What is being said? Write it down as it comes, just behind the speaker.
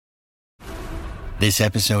This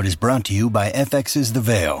episode is brought to you by FX's The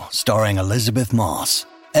Veil, starring Elizabeth Moss.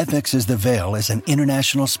 FX's The Veil is an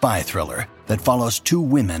international spy thriller that follows two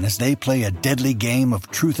women as they play a deadly game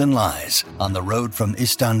of truth and lies on the road from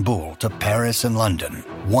Istanbul to Paris and London.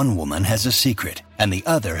 One woman has a secret, and the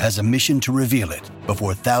other has a mission to reveal it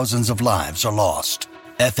before thousands of lives are lost.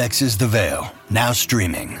 FX's The Veil, now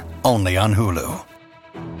streaming, only on Hulu.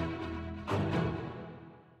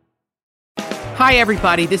 Hi,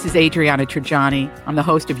 everybody. This is Adriana Trajani. I'm the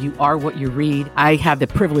host of You Are What You Read. I have the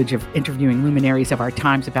privilege of interviewing luminaries of our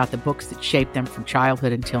times about the books that shaped them from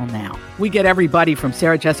childhood until now. We get everybody from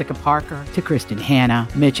Sarah Jessica Parker to Kristen Hanna,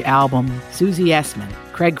 Mitch Albom, Susie Essman,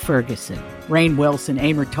 Craig Ferguson, Rainn Wilson,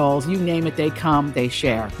 Amor Tolls, you name it, they come, they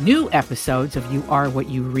share. New episodes of You Are What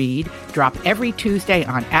You Read drop every Tuesday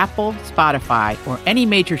on Apple, Spotify, or any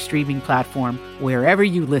major streaming platform wherever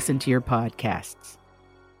you listen to your podcasts.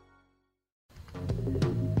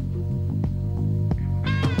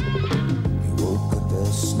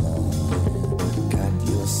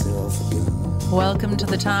 Welcome to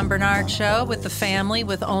the Tom Barnard Show with the family,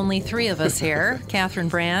 with only three of us here. Catherine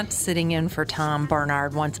Brandt sitting in for Tom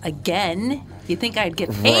Barnard once again. You'd think I'd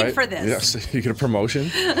get paid for this. Yes, you get a promotion.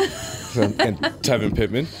 And Tevin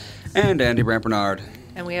Pittman. And Andy Brandt Barnard.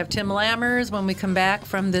 And we have Tim Lammers when we come back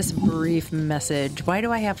from this brief message. Why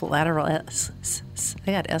do I have lateral S?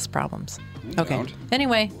 I got S problems. Okay.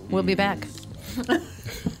 Anyway, we'll be back.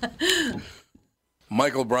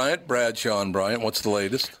 Michael Bryant, Bradshaw and Bryant, what's the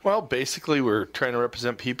latest? Well, basically, we're trying to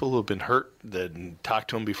represent people who have been hurt, then talk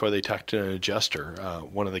to them before they talk to an adjuster.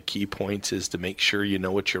 One of the key points is to make sure you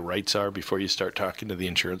know what your rights are before you start talking to the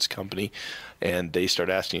insurance company, and they start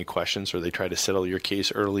asking you questions or they try to settle your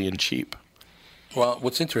case early and cheap. Well,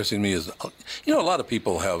 what's interesting to me is, a lot of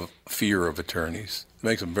people have fear of attorneys. It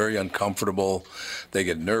makes them very uncomfortable. They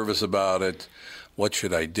get nervous about it. What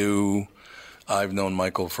should I do? I've known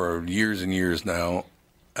Michael for years and years now,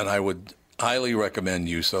 and I would highly recommend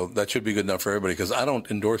you. So that should be good enough for everybody, because I don't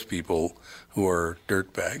endorse people who are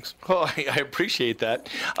dirtbags. Well, I appreciate that.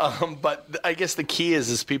 But I guess the key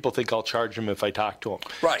is people think I'll charge them if I talk to them.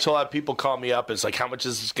 Right. So a lot of people call me up. It's like, how much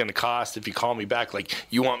is this going to cost if you call me back? Like,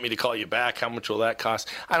 you want me to call you back? How much will that cost?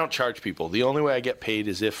 I don't charge people. The only way I get paid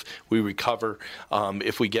is if we recover,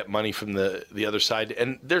 if we get money from the other side.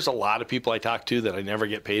 And there's a lot of people I talk to that I never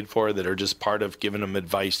get paid for that are just part of giving them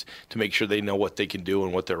advice to make sure they know what they can do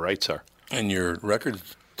and what their rights are. And your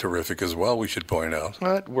record's terrific as well, we should point out.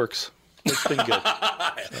 Well, it works. It's been good.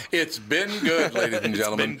 It's been good, ladies and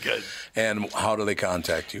gentlemen. It's been good. And how do they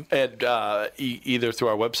contact you? And either through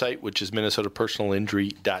our website, which is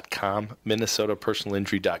minnesotapersonalinjury.com,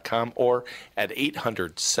 minnesotapersonalinjury.com, or at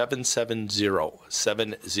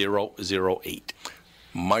 800-770-7008.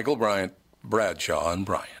 Michael Bryant, Bradshaw and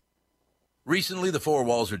Bryant. Recently, the four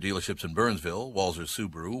Walser dealerships in Burnsville, Walser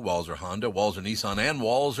Subaru, Walser Honda, Walser Nissan, and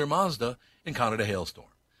Walser Mazda, encountered a hailstorm.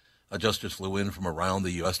 Adjusters flew in from around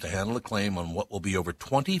the U.S. to handle a claim on what will be over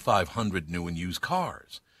 2,500 new and used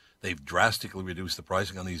cars. They've drastically reduced the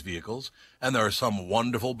pricing on these vehicles, and there are some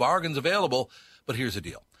wonderful bargains available. But here's the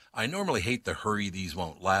deal. I normally hate the hurry these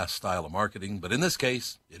won't last style of marketing, but in this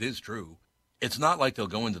case, it is true. It's not like they'll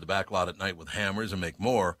go into the back lot at night with hammers and make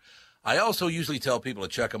more. I also usually tell people to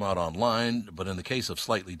check them out online, but in the case of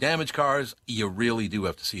slightly damaged cars, you really do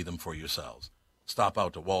have to see them for yourselves. Stop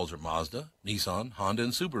out to Walser Mazda, Nissan, Honda,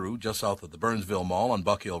 and Subaru just south of the Burnsville Mall on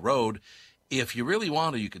Buck Hill Road. If you really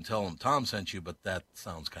want to, you can tell them Tom sent you, but that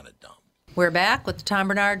sounds kind of dumb. We're back with the Tom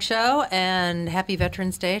Barnard Show, and happy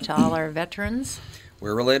Veterans Day to all our veterans.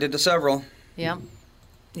 We're related to several. Yep,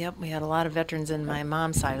 we had a lot of veterans in my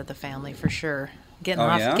mom's side of the family, for sure.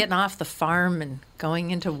 Getting off the farm and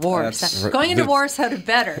going into war. Going into war sounded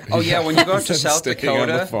better. Oh, yeah, when you go to South On the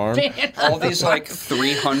Dakota, farm. all these,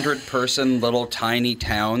 300-person little tiny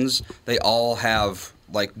towns, they all have,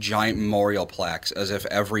 giant memorial plaques as if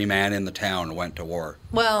every man in the town went to war.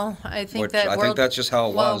 Well, I think think that's just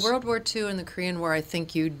how it was. Well, World War II and the Korean War, I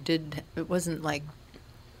think it wasn't,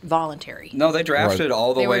 voluntary. No, they drafted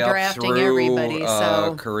all the way up through everybody,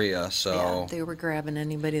 Korea. So yeah, they were grabbing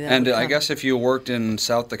anybody that And would I come. guess if you worked in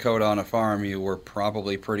South Dakota on a farm, you were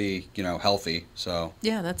probably pretty, healthy. So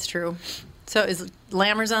yeah, that's true. So is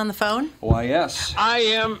Lammers on the phone? Why, yes. I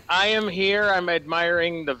am here. I'm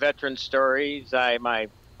admiring the veteran stories. My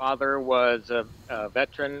father was a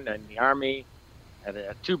veteran in the Army. I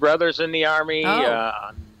had two brothers in the Army.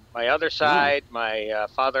 On my other side, my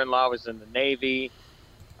father-in-law was in the Navy.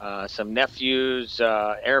 Some nephews,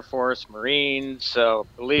 Air Force, Marines. So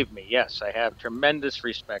believe me, yes, I have tremendous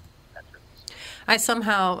respect for veterans.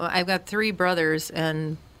 I've got three brothers,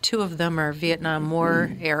 and two of them are Vietnam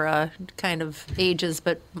War era kind of ages,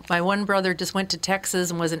 but my one brother just went to Texas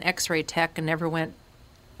and was an X-ray tech and never went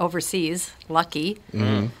overseas. Lucky.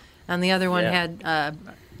 Mm-hmm. And the other one had,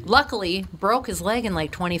 luckily, broke his leg in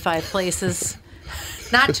like 25 places.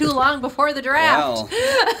 Not too long before the draft. Wow.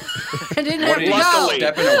 I didn't have to go. Luckily.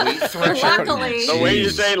 Step in a wheat thresher. Luckily. The way you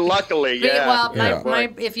say luckily, yeah. Well, Yeah.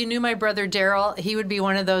 if you knew my brother Daryl, he would be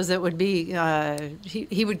one of those that would be,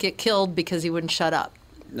 he would get killed because he wouldn't shut up.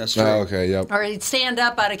 That's true. Oh, okay, yep. Or he'd stand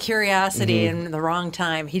up out of curiosity in the wrong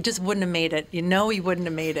time. He just wouldn't have made it. You know he wouldn't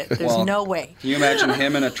have made it. There's Well, no way. Can you imagine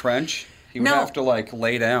him in a trench? He would No. have to like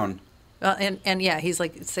lay down. And yeah, he's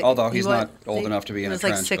like six. Although he's not old enough to be in a He was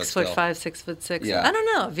like trench, 6'5", but still. 6'6". Yeah. I don't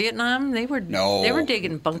know. Vietnam, they were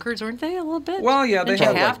digging bunkers, weren't they? A little bit. Well, yeah, they Didn't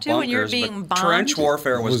had you have like to when you were bunkers, being but bombed? trench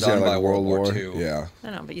warfare was that, done like by World War II. Yeah.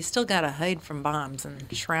 I know, but you still gotta hide from bombs and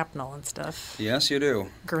shrapnel and stuff. Yes, you do.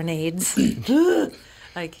 Grenades.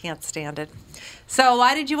 I can't stand it. So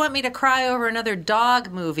why did you want me to cry over another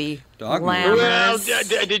dog movie? Dog movie? Well,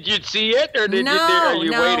 Lammers? did you see it, or did are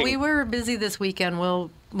you no, waiting? we were busy this weekend.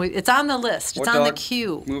 It's on the list. It's What on the dog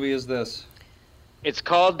queue. movie is this? It's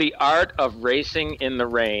called The Art of Racing in the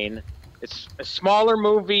Rain. It's a smaller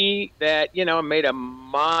movie that, made a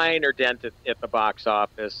minor dent at the box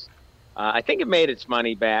office. I think it made its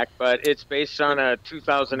money back, but it's based on a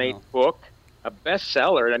 2008 book, a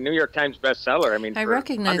bestseller, a New York Times bestseller. I mean, I for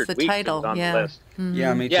recognize 100 the weeks it title. was on Yeah. the list.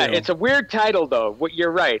 Yeah, me too. Yeah, it's a weird title, though.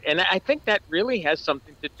 You're right. And I think that really has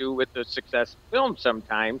something to do with the success of film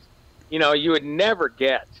sometimes. You would never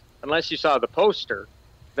get, unless you saw the poster,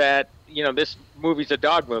 that, this movie's a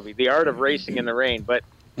dog movie, The Art of Racing in the Rain. But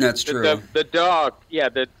That's true. the dog,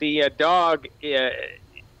 the dog, it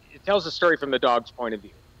tells the story from the dog's point of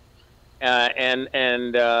view. And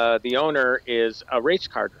the owner is a race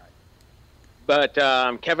car driver. But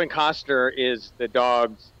Kevin Costner is the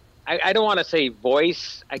dog's, I don't want to say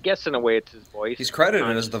voice. I guess in a way it's his voice. He's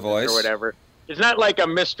credited as the voice. Or whatever. It's not like a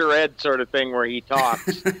Mr. Ed sort of thing where he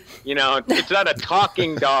talks. It's not a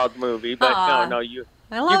talking dog movie, but no, you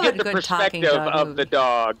get the perspective of the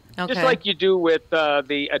dog. Okay. Just like you do with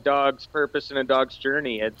A Dog's Purpose and A Dog's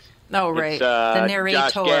Journey. Right. It's, the narrator.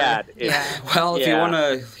 Josh Gad. Well, if you want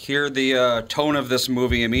to hear the tone of this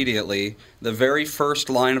movie immediately, the very first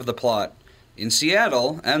line of the plot. In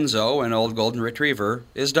Seattle, Enzo, an old golden retriever,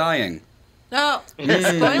 is dying. Oh,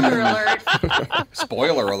 spoiler alert.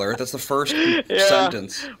 Spoiler alert, that's the first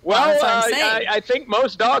sentence. Well, that's what I'm saying. I think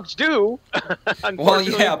most dogs do. Well,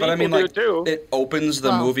 yeah, but I mean, like, too. it opens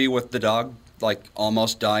the movie with the dog, like,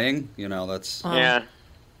 almost dying. That's... Yeah.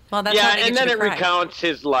 Well, that's how they and get then you it to cry. recounts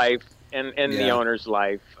his life and the owner's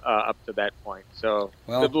life up to that point. So,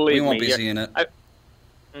 Well, believe we won't me, be seeing it.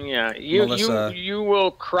 Melissa- you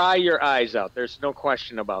will cry your eyes out. There's no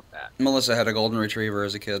question about that. Melissa had a golden retriever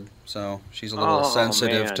as a kid, so she's a little Oh,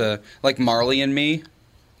 sensitive man. to, like, Marley and Me.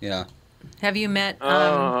 Yeah. Have you met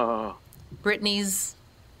Oh. Brittany's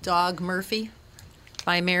dog Murphy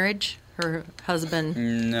by marriage? Her husband.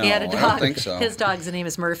 No, he had a I dog. don't think so. His dog's name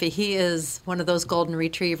is Murphy. He is one of those golden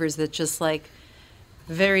retrievers that just like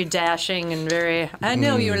very dashing and very. I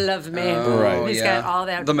know you love me. Right. He's got all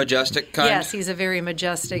that. The majestic kind? Yes, he's a very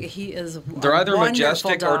majestic. He is. They're either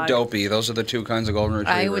majestic dog. or dopey. Those are the two kinds of golden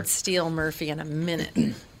retriever. I would steal Murphy in a minute.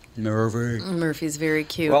 Murphy. Murphy's very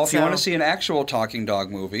cute. Well, if you want to see an actual talking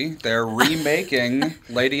dog movie, they're remaking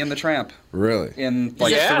Lady and the Tramp Really? in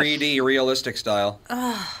like Yes. 3D realistic style.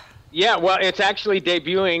 Yeah, well, it's actually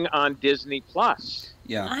debuting on Disney Plus.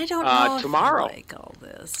 Yeah. I don't know tomorrow. if I like all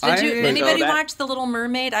this. I- Did anybody So that- watch The Little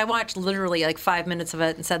Mermaid? I watched literally like 5 minutes of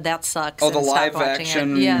it and said that sucks. Oh, and the stopped live watching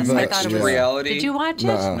action It. Yes, I mixed thought it was reality? Did you watch it?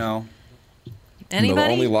 Nuh-uh. No. Anybody?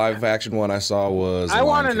 The only live action one I saw was. I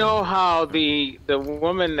want to Lion King. know how the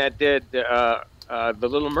woman that did The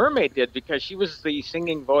Little Mermaid did, because she was the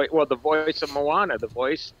singing voice, the voice of Moana, the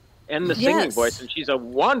voice and the singing Yes. voice, and she's a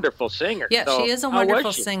wonderful singer. Yeah, So she is a how was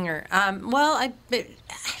wonderful she? singer.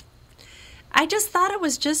 I just thought it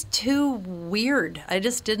was just too weird. I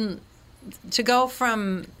just didn't to go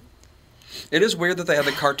from. It is weird that they had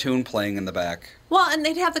the cartoon playing in the back. Well, and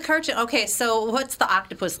they'd have the cartoon. Okay, so what's the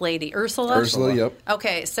octopus lady? Ursula? Ursula, yep.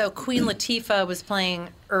 Okay, so Queen Latifah was playing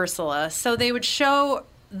Ursula. So they would show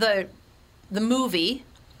the movie,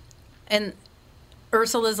 and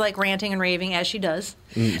Ursula's like ranting and raving as she does.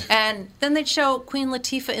 And then they'd show Queen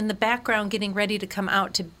Latifah in the background getting ready to come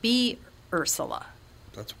out to be Ursula.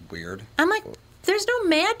 That's weird. I'm like, there's no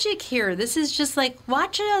magic here. This is just like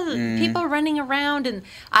watch people running around, and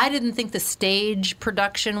I didn't think the stage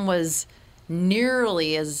production was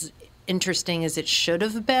nearly as interesting as it should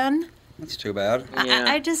have been. That's too bad. Yeah.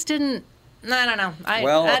 I just didn't. I don't know.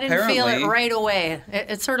 I didn't feel it right away.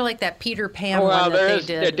 It's sort of like that Peter Pan one that they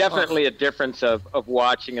did. There's definitely a difference of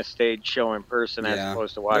watching a stage show in person as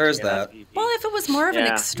opposed to watching it on TV. Well, if it was more of an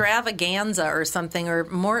extravaganza or something, or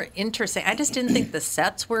more interesting. I just didn't think the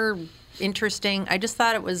sets were interesting. I just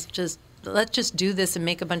thought it was just, let's just do this and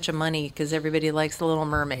make a bunch of money because everybody likes The Little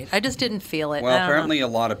Mermaid. I just didn't feel it. Well, apparently a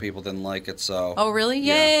lot of people didn't like it, so... Oh, really?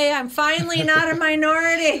 Yeah. Yay, I'm finally not a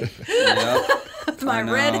minority. With my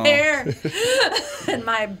red hair and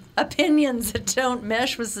my opinions that don't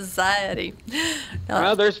mesh with society.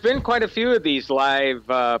 Well, there's been quite a few of these live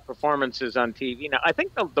performances on TV. Now, I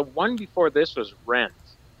think the one before this was Rent.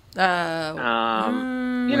 And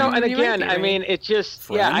again, I mean, it just,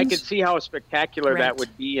 Friends? I could see how spectacular that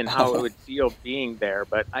would be and how it would feel being there,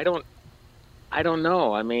 but I don't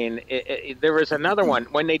know. I mean, there was another one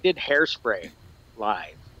when they did Hairspray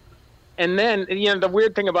live. And then, the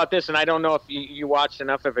weird thing about this, and I don't know if you watched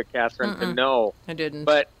enough of it, Catherine, to know. I didn't.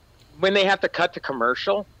 But when they have to cut to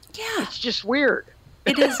commercial, it's just weird.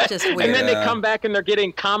 It is just weird. And then they come back and they're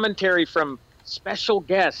getting commentary from special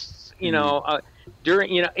guests,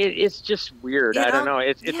 during, it's just weird. I don't know.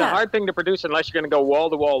 It's a hard thing to produce unless you're going to go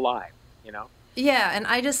wall to wall live, Yeah, and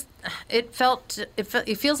it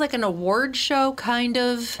feels like an award show kind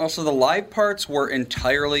of. Also, the live parts were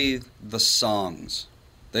entirely the songs.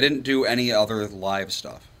 They didn't do any other live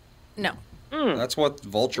stuff. No. That's what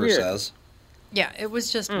Vulture says. Yeah, it was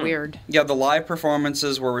just weird. Yeah, the live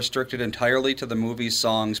performances were restricted entirely to the movie's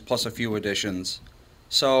songs plus a few additions.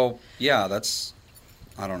 So, yeah, that's...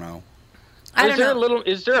 I don't know.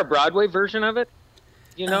 Is there a Broadway version of it?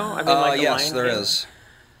 Yes, there is.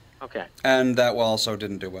 Okay. And that also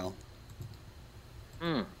didn't do well.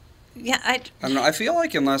 Yeah, I don't know. I feel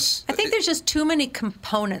like unless... I think there's just too many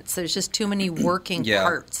components. There's just too many working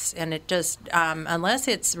parts. And it just... unless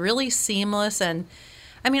it's really seamless and...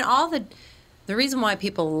 I mean, the reason why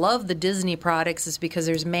people love the Disney products is because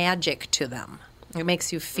there's magic to them. It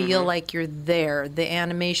makes you feel like you're there. The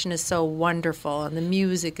animation is so wonderful, and the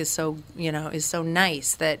music is so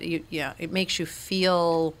nice that it makes you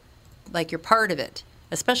feel like you're part of it.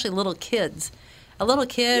 Especially little kids. A little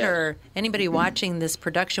kid or anybody watching this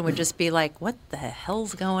production would just be like, "What the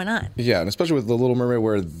hell's going on?" Yeah, and especially with The Little Mermaid,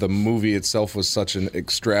 where the movie itself was such an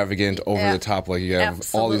extravagant, over the top. Like you have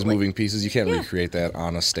all these moving pieces, you can't recreate that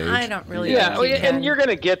on a stage. I don't really. And you're going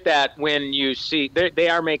to get that when you see they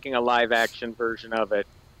are making a live action version of it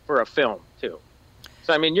for a film too.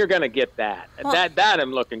 So I mean, you're going to get that. Well, that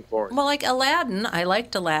I'm looking forward to. Well, like Aladdin, I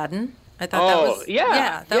liked Aladdin. I thought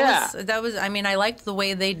that was. I mean, I liked the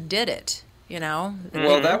way they did it. Well,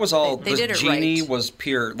 that was all. The genie was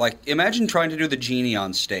pure. Like, imagine trying to do the genie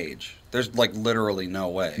on stage. There's like literally no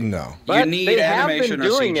way. No, but you need they have animation been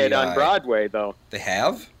doing or CGI. it on Broadway, though. They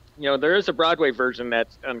have. There is a Broadway version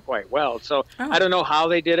that's done quite well. So I don't know how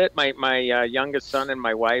they did it. My youngest son and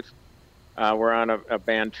my wife were on a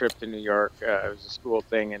band trip to New York. It was a school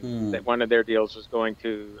thing, and one of their deals was going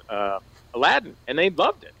to Aladdin, and they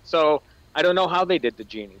loved it. So I don't know how they did the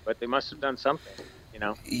genie, but they must have done something.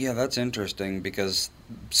 Yeah, that's interesting because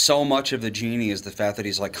so much of the genie is the fact that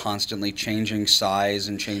he's like constantly changing size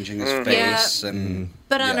and changing his face.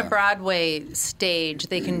 But on a Broadway stage,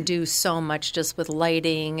 they can do so much just with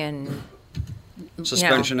lighting and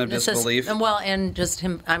suspension of disbelief. And just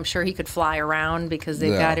him. I'm sure he could fly around because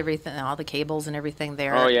they've got everything, all the cables and everything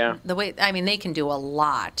there. Oh yeah. They can do a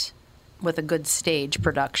lot with a good stage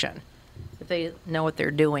production if they know what they're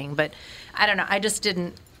doing. But I don't know. I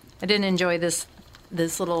didn't enjoy this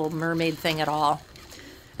Little Mermaid thing at all.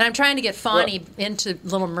 And I'm trying to get Fawny into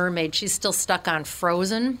Little Mermaid. She's still stuck on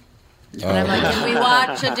Frozen. And I'm like, can we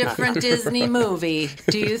watch a different Disney movie?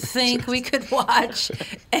 Do you think we could watch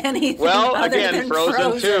anything other than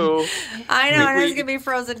Frozen 2. I know, and it's going to be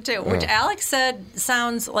Frozen 2, which Alex said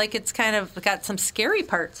sounds like it's kind of got some scary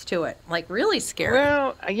parts to it, like really scary.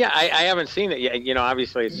 Well, yeah, I haven't seen it yet.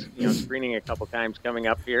 Obviously it's screening a couple times coming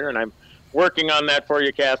up here, and I'm working on that for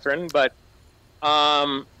you, Catherine, but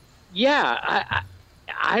I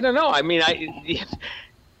don't know. I mean,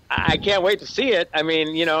 I can't wait to see it. I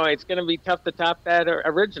mean, it's going to be tough to top that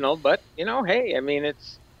original, but hey, I mean,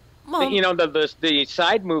 it's the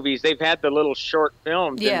side movies. They've had the little short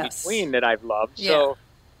films in between that I've loved. Yeah. So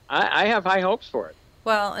I have high hopes for it.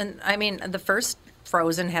 Well, and I mean, the first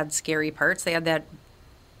Frozen had scary parts. They had that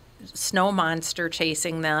snow monster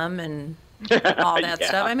chasing them and all that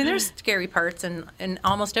stuff. I mean, there's scary parts in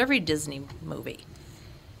almost every Disney movie.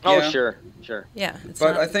 Oh, sure. Yeah.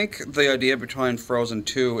 I think the idea behind Frozen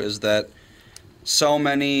 2 is that so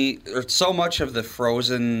much of the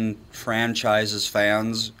Frozen franchise's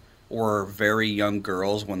fans were very young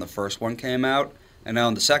girls when the first one came out, And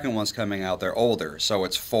now the second one's coming out, they're older, so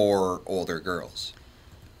it's 4 older girls.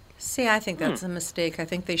 See, I think that's a mistake. I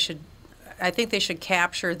think they should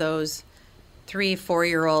capture those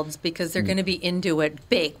 3-4-year-olds because they're going to be into it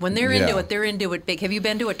big. When they're into it, they're into it big. Have you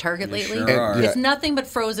been to a Target lately? Sure are. It's nothing but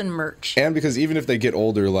frozen merch. And because even if they get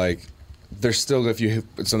older, like, there's still,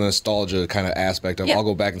 it's a nostalgia kind of aspect of, I'll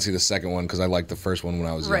go back and see the second one because I liked the first one when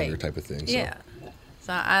I was younger type of thing. So. Yeah.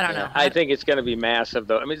 So I don't know. I think it's going to be massive,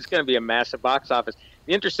 though. I mean, it's going to be a massive box office.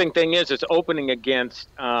 The interesting thing is it's opening against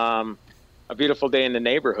A Beautiful Day in the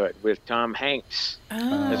Neighborhood with Tom Hanks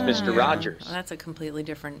as Mr. Rogers. Well, that's a completely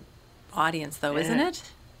different audience, though, isn't it?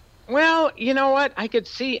 Well, you know what? I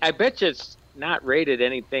bet you it's not rated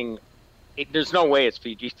anything. There's no way it's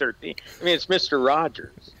PG-13. I mean, it's Mr.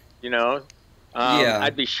 Rogers, you know?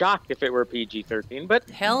 I'd be shocked if it were PG-13, but...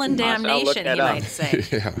 Hell and damnation, you might say.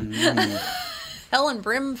 Hell and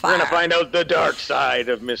brimfire. We're going to find out the dark side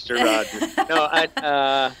of Mr. Rogers. No,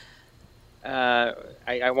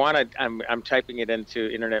 I want to... I'm typing it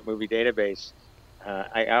into Internet Movie Database.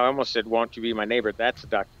 I almost said, Won't You Be My Neighbor? That's a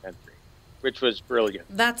documentary, which was brilliant.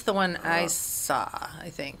 That's the one I saw, I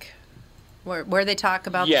think, where they talk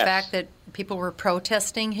about the fact that people were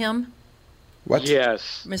protesting him. What?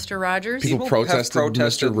 Yes. Mr. Rogers? People protested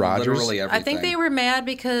Mr. Rogers? Literally everything. I think they were mad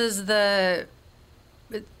because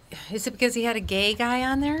is it because he had a gay guy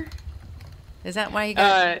on there? Is that why you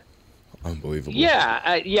got... Unbelievable. Yeah,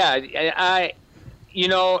 I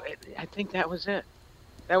think that was it.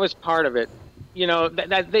 That was part of it. You know,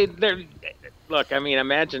 they're look. I mean,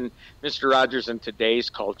 imagine Mr. Rogers in today's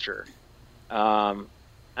culture.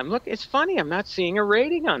 It's funny. I'm not seeing a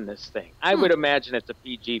rating on this thing. I would imagine it's a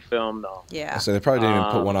PG film, though. Yeah. So they probably didn't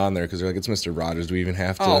even put one on there because they're like, it's Mr. Rogers. Do we even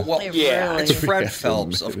have to? Oh well, yeah. It's Fred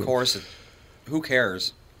Phelps, of course. Who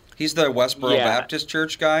cares? He's the Westboro Baptist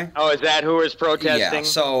Church guy. Oh, is that who is protesting? Yeah.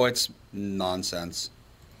 So it's nonsense.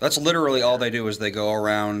 That's literally all they do is they go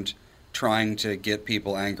around trying to get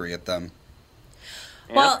people angry at them.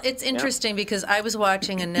 Well, it's interesting because I was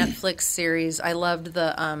watching a Netflix series. I loved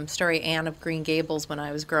the story Anne of Green Gables when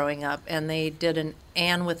I was growing up, and they did an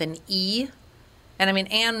Anne with an E. And I mean,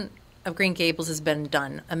 Anne of Green Gables has been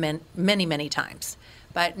done many, many times.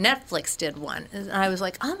 But Netflix did one. And I was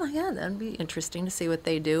like, oh, my God, that'd be interesting to see what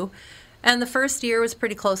they do. And the first year was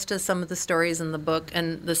pretty close to some of the stories in the book.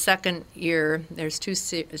 And the second year, there's two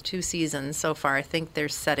seasons so far. I think they're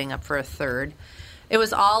setting up for a third. It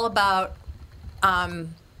was all about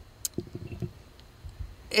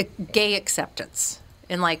gay acceptance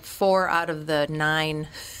in like 4 out of the 9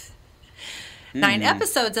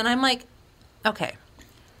 episodes. And I'm like, okay,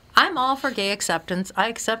 I'm all for gay acceptance. I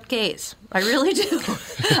accept gays. I really do.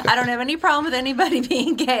 I don't have any problem with anybody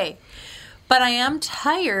being gay. But I am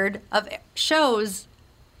tired of shows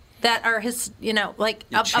that are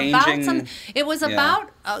about some. It was about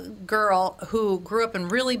a girl who grew up in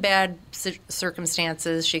really bad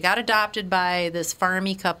circumstances. She got adopted by this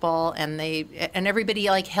farmy couple, and everybody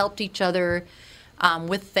like helped each other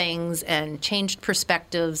with things and changed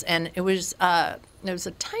perspectives. And it was there was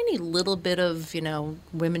a tiny little bit of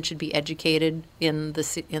women should be educated in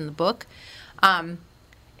the book.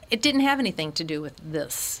 It didn't have anything to do with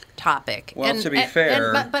this topic. Well, to be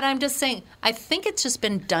fair... But I'm just saying, I think it's just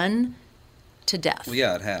been done to death. Well,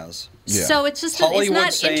 yeah, it has. Yeah. So it's just Hollywood it's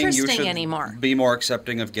not saying interesting you should anymore. Be more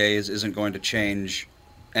accepting of gays isn't going to change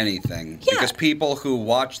anything. Yeah. Because people who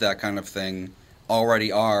watch that kind of thing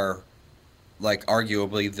already are, like,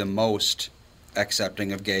 arguably the most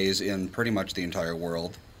accepting of gays in pretty much the entire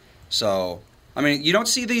world. So... I mean, you don't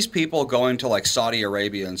see these people going to, like, Saudi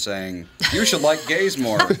Arabia and saying, you should like gays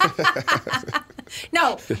more.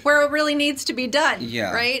 No, where it really needs to be done,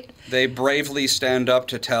 right? They bravely stand up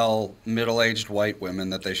to tell middle-aged white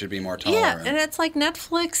women that they should be more tolerant. Yeah, and it's like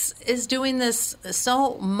Netflix is doing this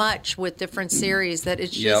so much with different series that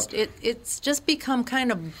it's just it's just become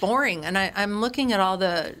kind of boring. And I'm looking at all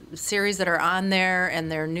the series that are on there and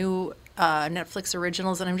their new Netflix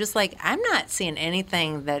originals, and I'm just like, I'm not seeing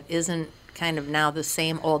anything that isn't kind of now the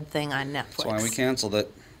same old thing on Netflix. That's why we canceled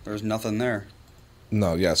it. There's nothing there.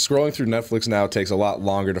 No, yeah. Scrolling through Netflix now takes a lot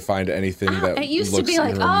longer to find anything that it used looks to be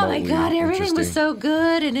like, oh my God, everything was interesting. so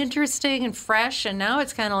good and interesting and fresh, and now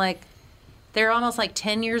it's kind of like they're almost like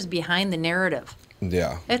 10 years behind the narrative.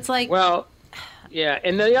 Yeah. It's like... Well, yeah,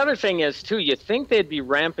 and the other thing is, too, you think they'd be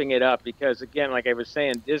ramping it up because, again, like I was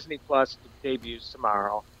saying, Disney Plus debuts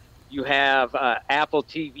tomorrow. You have Apple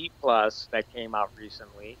TV Plus that came out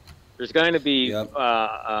recently. There's going to be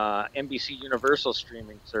NBC Universal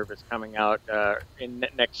streaming service coming out in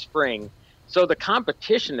next spring. So the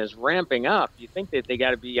competition is ramping up. You think that they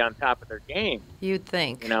got to be on top of their game. You'd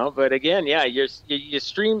think. But again, yeah, you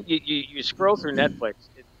scroll through Netflix.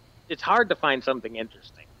 It's hard to find something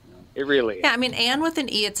interesting. It really is. Yeah, I mean, Anne with an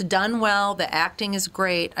E, it's done well. The acting is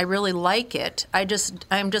great. I really like it. I'm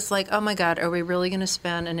just like, oh my God, are we really going to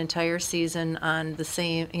spend an entire season on the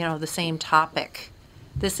same topic?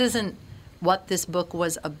 This isn't what this book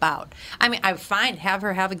was about. I mean, I'm fine. Have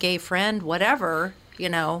her have a gay friend, whatever,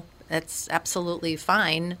 that's absolutely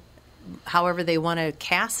fine. However they want to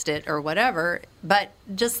cast it or whatever. But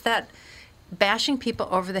just that bashing people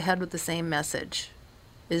over the head with the same message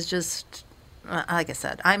is just... like I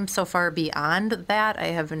said, I'm so far beyond that. I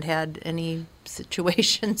haven't had any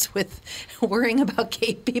situations with worrying about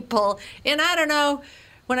gay people. And I don't know,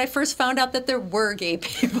 when I first found out that there were gay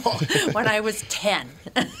people when I was 10.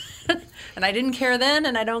 And I didn't care then,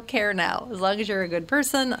 and I don't care now. As long as you're a good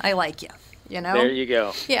person, I like you. There you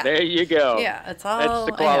go. Yeah. There you go. Yeah, that's all.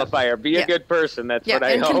 That's the qualifier. Be a good person. That's what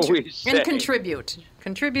I always say. And contribute.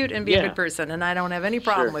 Contribute and be a good person. And I don't have any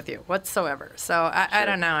problem with you whatsoever. So I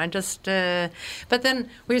don't know. I just, but then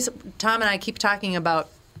Tom and I keep talking about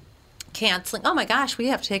canceling. Oh my gosh, we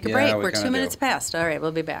have to take a break. We're 2 minutes past. All right,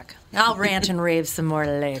 we'll be back. I'll rant and rave some more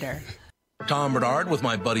later. Tom Bernard with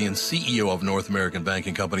my buddy and CEO of North American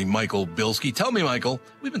Banking Company, Michael Bilski. Tell me, Michael,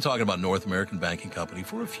 we've been talking about North American Banking Company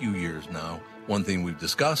for a few years now. One thing we've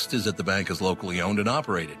discussed is that the bank is locally owned and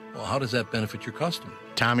operated. Well, how does that benefit your customer?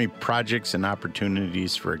 Tommy, projects and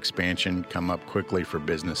opportunities for expansion come up quickly for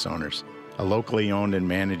business owners. A locally owned and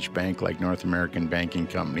managed bank like North American Banking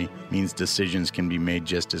Company means decisions can be made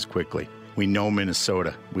just as quickly. We know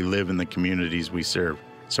Minnesota. We live in the communities we serve.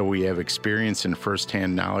 So we have experience and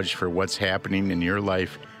firsthand knowledge for what's happening in your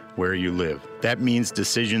life where you live. That means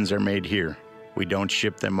decisions are made here. We don't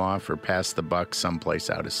ship them off or pass the buck someplace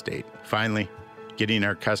out of state. Finally, getting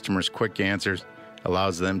our customers quick answers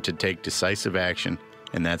allows them to take decisive action,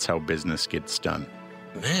 and that's how business gets done.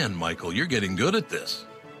 Man, Michael, you're getting good at this.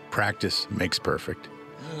 Practice makes perfect.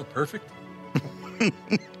 Perfect?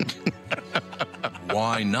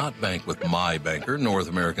 Why not bank with my banker, North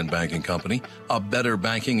American Banking Company? A better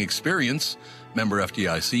banking experience. Member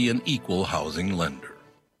FDIC, an equal housing lender.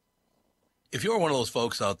 If you're one of those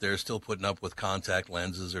folks out there still putting up with contact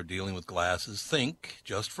lenses or dealing with glasses, think,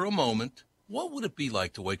 just for a moment, what would it be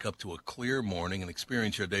like to wake up to a clear morning and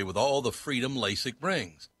experience your day with all the freedom LASIK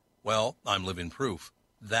brings? Well, I'm living proof.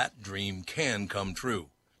 That dream can come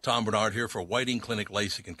true. Tom Bernard here for Whiting Clinic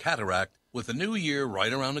LASIK and Cataract. With the new year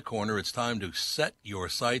right around the corner, it's time to set your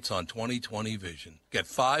sights on 20/20 vision. Get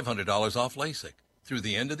 $500 off LASIK through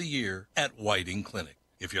the end of the year at Whiting Clinic.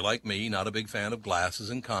 If you're like me, not a big fan of glasses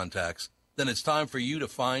and contacts, then it's time for you to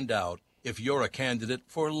find out if you're a candidate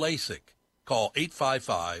for LASIK. Call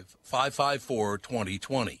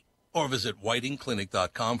 855-554-2020 or visit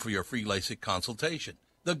whitingclinic.com for your free LASIK consultation.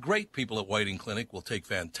 The great people at Whiting Clinic will take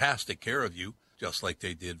fantastic care of you, just like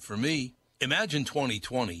they did for me. Imagine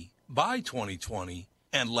 2020. Buy 2020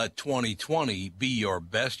 and let 2020 be your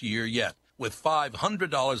best year yet with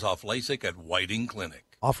 $500 off LASIK at Whiting Clinic.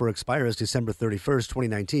 Offer expires December 31st,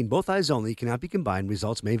 2019. Both eyes only, cannot be combined.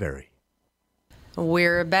 Results may vary.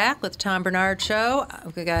 We're back with Tom Bernard Show.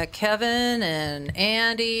 We got Kevin and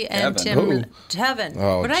Andy and Tim. Kevin.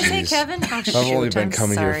 Oh, what did I say, Kevin? Oh, shoot, I've only been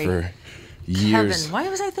coming here for years. Kevin. Why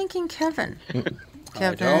was I thinking Kevin? Kevin.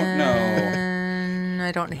 I don't know.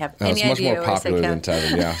 I don't have any idea. It's much more popular than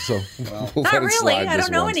Kevin, yeah. So we'll not really. I don't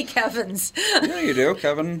know any Kevins. Yeah, you do.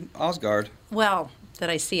 Kevin Osgard. Well, that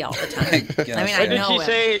I see all the time. I mean, what did she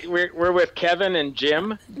say? We're with Kevin and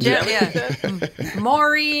Jim? Yeah.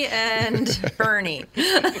 Maury and Bernie.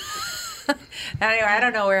 Anyway, I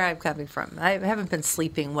don't know where I'm coming from. I haven't been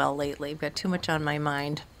sleeping well lately. I've got too much on my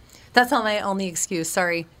mind. That's all my only excuse.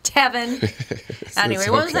 Sorry. Tevin. Anyway,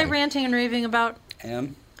 what was I ranting and raving about?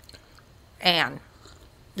 Anne.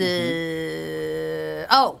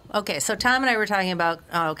 Oh, okay. So Tom and I were talking about,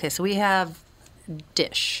 so we have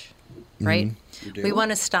Dish, right? We want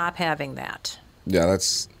to stop having that. Yeah,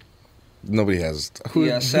 that's... Nobody has...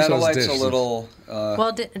 Satellite's a little...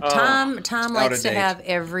 Tom likes to have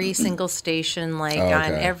every single station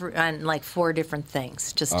on like 4 different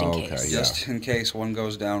things, just in case. Just in case one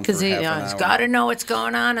goes down for half an hour. He's got to know what's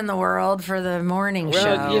going on in the world for the morning show.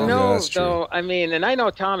 Well, you know, though, I mean, and I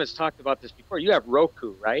know Tom has talked about this before. You have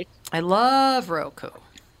Roku, right? I love Roku.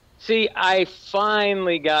 See, I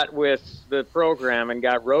finally got with the program and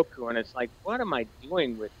got Roku, and it's like, what am I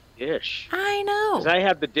doing with Dish? I know. Because I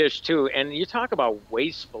have the Dish, too, and you talk about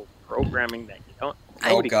wasteful programming that you don't...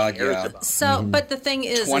 Nobody cares about. So, but the thing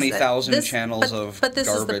is... 20,000 channels of But this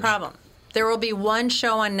garbage. is the problem. There will be one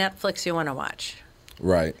show on Netflix you want to watch.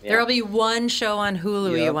 Right. Yeah. There'll be one show on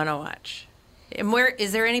Hulu you want to watch. And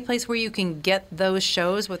is there any place where you can get those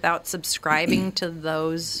shows without subscribing to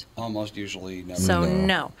those? Almost usually never. So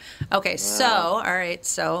no. Okay, all right,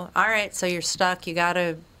 so you're stuck. You got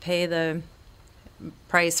to pay the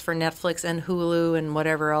price for Netflix and Hulu and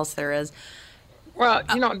whatever else there is. Well,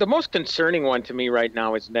 the most concerning one to me right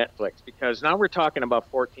now is Netflix, because now we're talking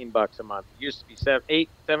about $14 a month. It used to be $7, $8,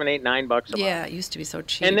 $9 a month. Yeah, it used to be so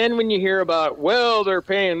cheap. And then when you hear about, they're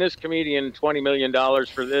paying this comedian $20 million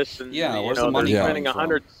for this, and where's the money they're spending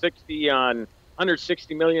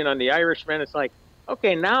 $160 million on The Irishman, it's like,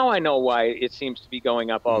 okay, now I know why it seems to be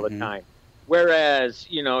going up all the time. Whereas,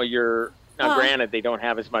 now, granted, they don't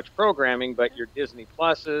have as much programming, but your Disney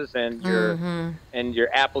Pluses and your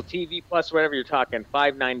Apple TV Plus, whatever, you're talking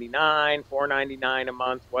 $5.99, $4.99 a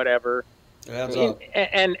month, whatever. It adds up.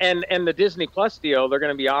 And the Disney Plus deal, they're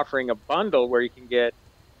going to be offering a bundle where you can get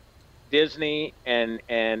Disney and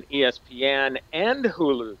ESPN and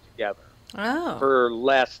Hulu together for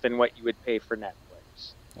less than what you would pay for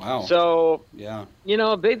Netflix. Wow. So, yeah,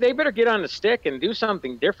 they better get on the stick and do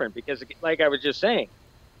something different, because, like I was just saying,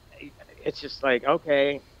 it's just like,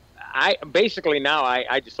 okay, I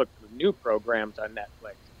just look for new programs on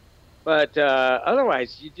Netflix. But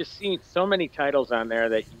otherwise, you just see so many titles on there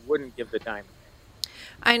that you wouldn't give the time.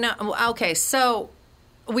 I know. Okay, so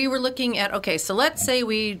we were looking at, so let's say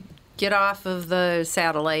we get off of the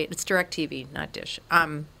satellite. It's DirecTV, not Dish.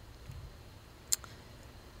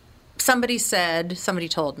 Somebody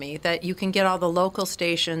told me that you can get all the local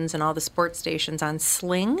stations and all the sports stations on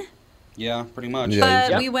Sling. Yeah, pretty much.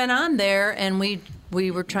 But we went on there and we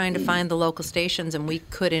were trying to find the local stations and we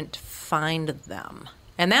couldn't find them.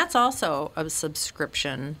 And that's also a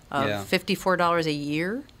subscription of $54 a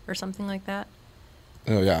year or something like that.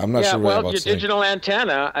 Oh yeah, I'm not sure. Well, your digital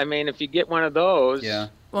antenna. I mean, if you get one of those,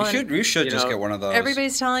 well, you should just get one of those.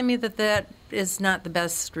 Everybody's telling me that is not the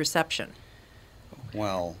best reception.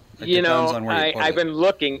 Well, it depends on where you put I've been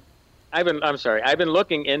looking. I've been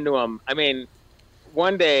looking into them. I mean,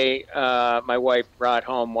 one day, my wife brought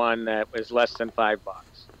home one that was less than $5.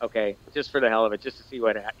 Okay, just for the hell of it, just to see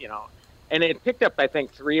what and it picked up, I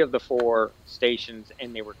think, 3 of the 4 stations,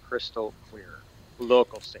 and they were crystal clear,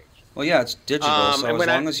 local stations. Well, yeah, it's digital, so as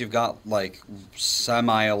long as you've got like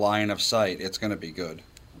semi a line of sight, it's going to be good.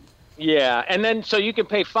 Yeah, and then so you can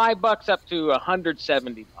pay $5 up to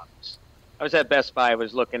 $170. I was at Best Buy. I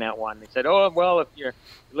was looking at one. They said, if you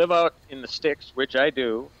live out in the sticks, which I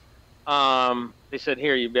do. They said,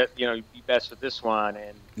 here, you'd be best with this one.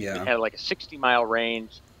 And it had like a 60-mile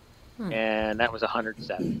range, and that was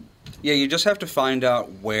 $107. Yeah, you just have to find out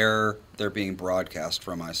where they're being broadcast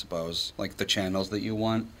from, I suppose, like the channels that you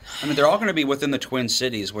want. I mean, they're all going to be within the Twin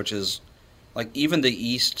Cities, which is, like, even the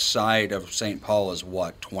east side of St. Paul is,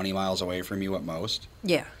 20 miles away from you at most?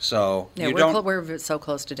 Yeah. So we're so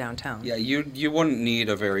close to downtown. Yeah, you wouldn't need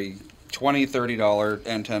a very $20, $30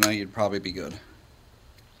 antenna. You'd probably be good.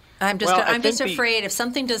 I'm just afraid if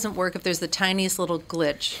something doesn't work, if there's the tiniest little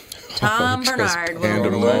glitch, Tom Bernard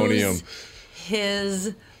will lose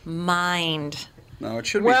his mind. No, it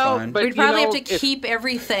should be fine. But we'd probably have to keep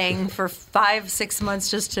everything for 5-6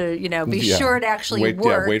 months just to, be sure it actually works.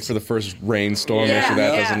 Yeah, wait for the first rainstorm. Make sure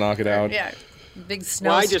that doesn't knock it out. Yeah, big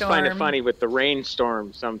snowstorm. Well, I just find it funny with the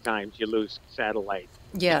rainstorm. Sometimes you lose satellite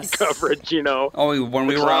coverage. Oh, when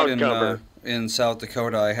we were out in South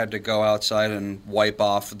Dakota, I had to go outside and wipe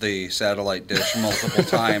off the satellite dish multiple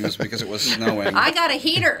times because it was snowing. I got a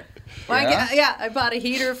heater. I bought a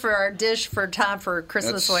heater for our dish for Tom for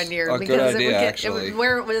Christmas one year because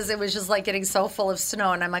it was just like getting so full of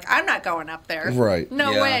snow, and I'm like, I'm not going up there. Right?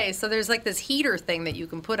 No way. So there's like this heater thing that you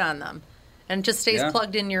can put on them, and it just stays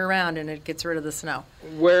plugged in year round, and it gets rid of the snow.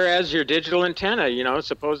 Whereas your digital antenna,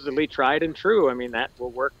 supposedly tried and true. I mean, that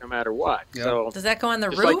will work no matter what. Yeah. So does that go on the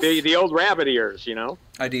roof? Like the old rabbit ears,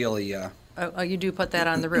 Ideally, yeah. Oh, you do put that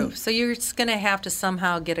on the roof. So you're just going to have to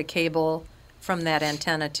somehow get a cable from that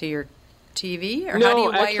antenna to your TV, or how do you wire it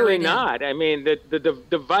in? No, actually not. I mean, the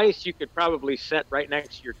device you could probably set right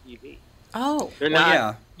next to your TV. Oh, they're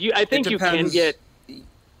not. Yeah. I think you can get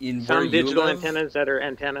some digital antennas that are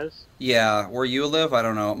antennas. Yeah, where you live, I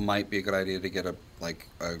don't know. It might be a good idea to get a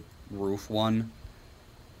roof one.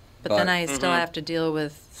 But then I still have to deal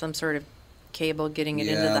with some sort of cable getting it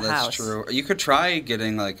into the house. Yeah, that's true. You could try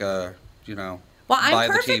getting Well,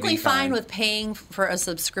 I'm perfectly fine with paying for a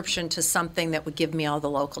subscription to something that would give me all the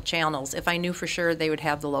local channels if I knew for sure they would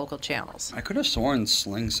have the local channels. I could have sworn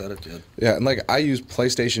Sling said it did. Yeah, and I use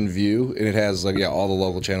PlayStation Vue, and it has all the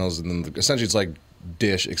local channels, and then essentially it's like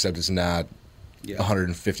Dish, except it's not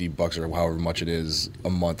 $150 or however much it is a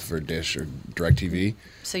month for Dish or DirecTV.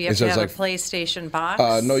 So you have to have a PlayStation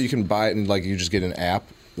box? No, you can buy it and you just get an app.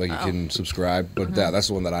 You can subscribe. But that's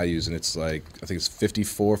the one that I use, and it's I think it's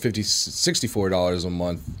 $64 a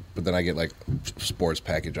month. But then I get sports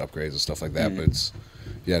package upgrades and stuff like that. But it's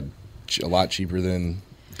a lot cheaper than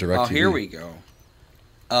DirecTV. Oh, here we go.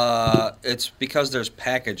 It's because there's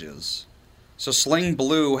packages. So Sling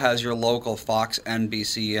Blue has your local Fox,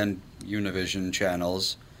 NBC, and Univision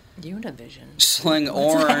channels. Univision? Sling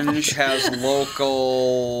Orange has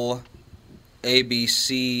local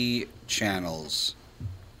ABC channels.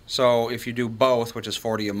 So if you do both, which is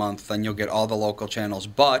 $40 a month, then you'll get all the local channels,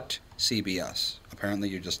 but CBS. Apparently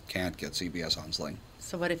you just can't get CBS on Sling.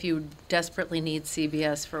 So what if you desperately need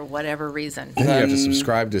CBS for whatever reason? Then you have to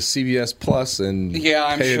subscribe to CBS Plus and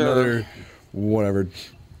pay another, whatever,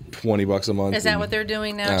 $20 a month. Is that what they're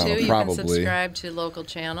doing now, too? Probably. You can subscribe to local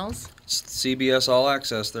channels? CBS All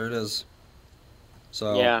Access, there it is.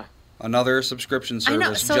 So another subscription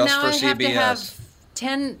service so just now for I CBS. have to have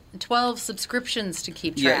 10, 12 subscriptions to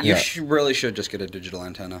keep track. Yeah, you really should just get a digital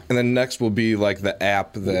antenna. And then next will be the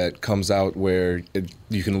app that comes out where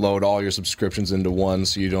you can load all your subscriptions into one,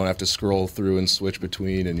 so you don't have to scroll through and switch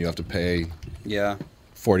between, and you have to pay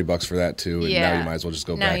 $40 for that too. And now you might as well just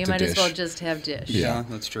go back to Dish. Now you might as well just have Dish. Yeah,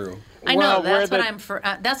 that's true. I know that's what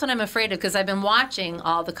I'm afraid of, because I've been watching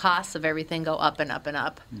all the costs of everything go up and up and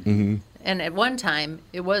up. Mm-hmm. And at one time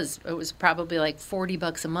it was probably like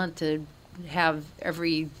 $40 a month to have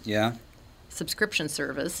every subscription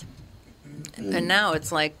service, and now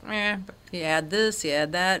it's like you add this, you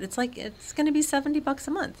add that. It's it's going to be $70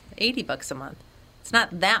 a month, $80 a month. It's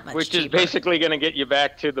not that much which cheaper. Is basically going to get you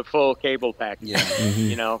back to the full cable package.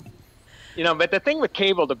 You know. But the thing with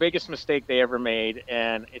cable, the biggest mistake they ever made,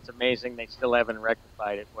 and it's amazing they still haven't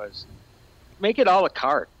rectified it, was make it a la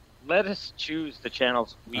carte. Let us choose the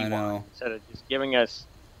channels we want instead of just giving us.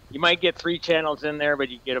 You might get 3 channels in there, but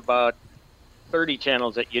you get about 30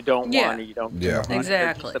 channels that you don't want or you don't want. Exactly.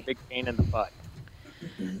 It's just a big pain in the butt.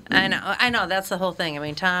 I know that's the whole thing. I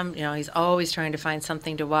mean, Tom, he's always trying to find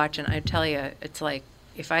something to watch, and I tell you, it's like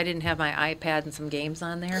if I didn't have my iPad and some games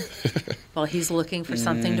on there while he's looking for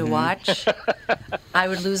something to watch, I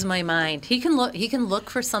would lose my mind. He can look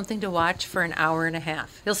for something to watch for an hour and a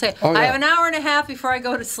half. He'll say, I have an hour and a half before I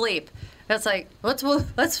go to sleep. That's like,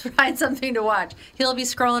 let's find something to watch. He'll be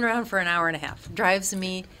scrolling around for an hour and a half. Drives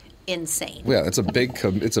me insane. Yeah, it's a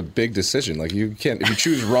big decision. You can't, if you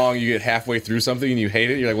choose wrong, you get halfway through something and you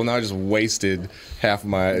hate it. You're like, well, now I just wasted half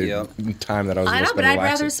my time that I was going to spend. I know, but I'd relaxing.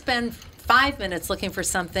 rather spend 5 minutes looking for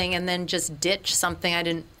something and then just ditch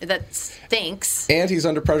something that stinks. And he's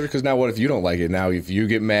under pressure because now what if you don't like it? Now if you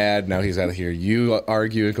get mad, now he's out of here. You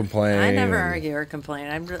argue and complain. I never argue or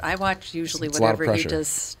complain. I watch usually whatever he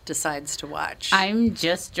just decides to watch. I'm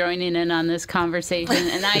just joining in on this conversation,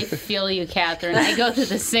 and I feel you, Catherine. I go through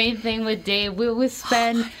the same thing with Dave. We would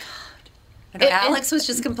spend... Alex was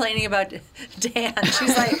just complaining about Dan.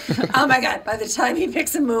 She's like, oh my God, by the time he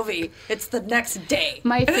picks a movie, it's the next day.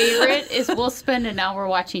 My favorite is we'll spend an hour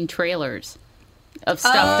watching trailers of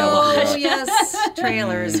stuff to watch. Oh, yes,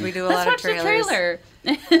 trailers. We do a lot of trailers. Let's watch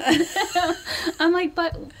the trailer. I'm like,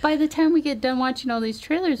 but by the time we get done watching all these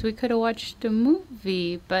trailers, we could have watched a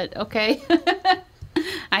movie, but okay.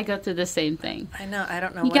 I go through the same thing. I know. I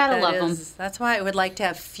don't know. You gotta love them. That's why I would like to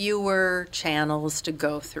have fewer channels to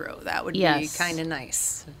go through. That would be kind of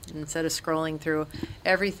nice. Instead of scrolling through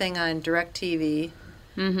everything on DirecTV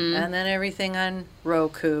and then everything on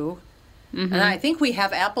Roku. And I think we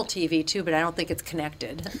have Apple TV too, but I don't think it's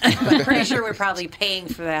connected. I'm pretty sure we're probably paying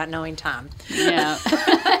for that, knowing Tom. Yeah.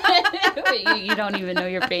 you don't even know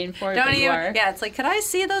you're paying for it, but you are. Yeah, it's like, could I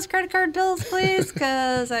see those credit card bills, please?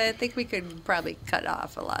 Because I think we could probably cut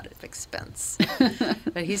off a lot of expense.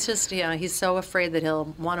 But he's just, he's so afraid that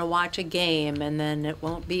he'll want to watch a game and then it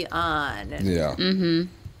won't be on. And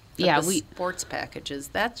sports packages.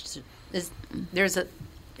 Is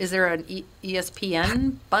there an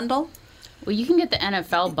ESPN bundle? Well, you can get the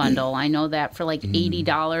NFL bundle. I know that for like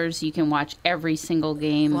 $80, you can watch every single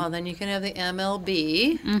game. Well, then you can have the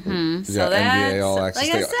MLB. So that's NBA All Access.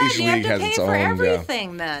 Like I said, you have to pay for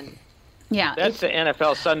everything then. Yeah, that's the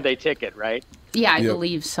NFL Sunday ticket, right? Yeah, I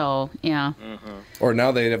believe so. Yeah. Or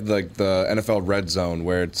now they have the NFL Red Zone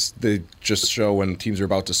where they just show when teams are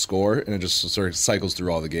about to score, and it just sort of cycles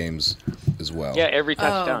through all the games as well. Yeah, every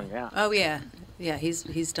touchdown. Oh yeah. Yeah,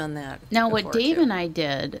 he's done that. Now, what Dave and I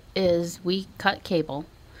did is we cut cable.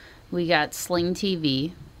 We got Sling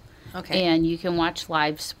TV. Okay. And you can watch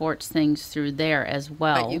live sports things through there as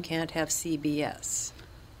well. But you can't have CBS.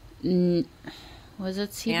 Was it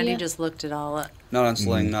CBS? Andy just looked it all up. Not on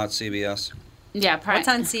Sling, not CBS. Yeah, What's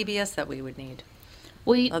on CBS that we would need?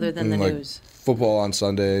 Other than the like news. Football on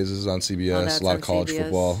Sundays is on CBS. A lot of college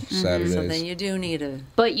football Saturdays. So then you do need a.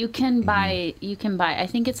 But you can buy. I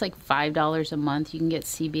think it's like $5 a month. You can get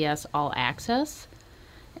CBS All Access,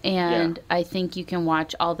 and I think you can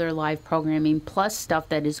watch all their live programming plus stuff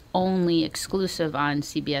that is only exclusive on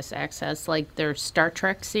CBS Access, like their Star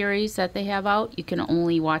Trek series that they have out. You can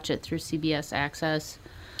only watch it through CBS Access.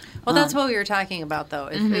 Well, that's what we were talking about, though.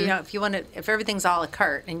 If, you know, if you want to, if everything's a la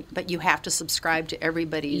carte, but you have to subscribe to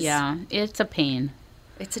everybody's. Yeah, it's a pain.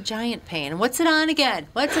 It's a giant pain. What's it on again?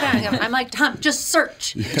 What's it on again? I'm like, Tom, just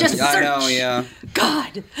search. Just search. I know, yeah.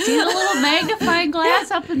 God. See the little magnifying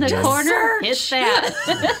glass up in the corner? Search. Hit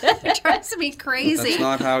that. It drives me crazy. That's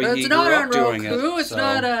not how It's you not grew on up doing Roku. it. It's so.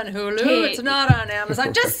 not on Hulu. Okay. It's not on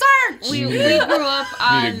Amazon. Just search. We grew up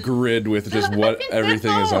on. Need a grid with just what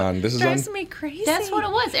everything is on. This is on. Drives me crazy. That's what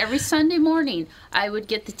it was. Every Sunday morning, I would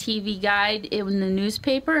get the TV guide in the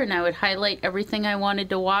newspaper, and I would highlight everything I wanted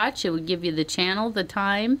to watch. It would give you the channel, the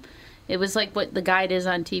time. It was like what the guide is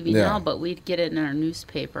on TV now, but we'd get it in our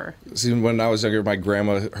newspaper. See, when I was younger, my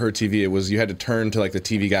grandma, her TV, it was you had to turn to like the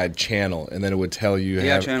TV guide channel, and then it would tell you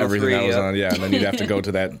Channel everything 3, that was on. Yeah, and then you'd have to go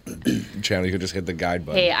to that channel. You could just hit the guide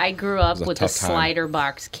button. Hey, I grew up with a tough time. slider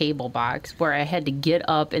box cable box where I had to get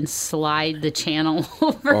up and slide the channel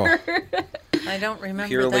over. I don't remember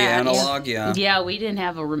Purely that. analog, yeah. Yeah, we didn't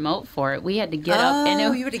have a remote for it. We had to get up. And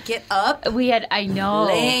you had to get up? We had, I know.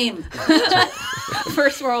 Lame.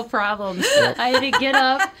 First world problems. I had to get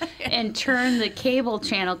up and turn the cable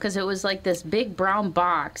channel because it was like this big brown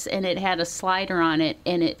box and it had a slider on it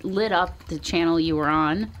and it lit up the channel you were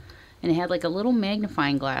on. And it had like a little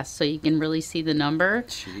magnifying glass so you can really see the number.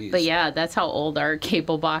 Jeez. But yeah, that's how old our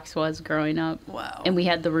cable box was growing up. Wow. And we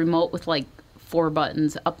had the remote with like 4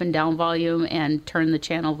 buttons, up and down volume and turn the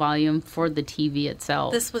channel volume for the TV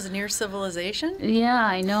itself. This was near civilization? Yeah,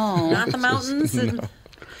 I know. Not the mountains? No.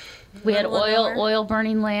 We had Middle of nowhere? oil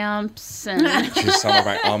burning lamps and She's some of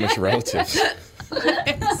my Amish relatives.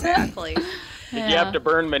 Exactly. Did you have to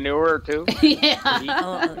burn manure too?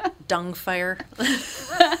 Dung fire.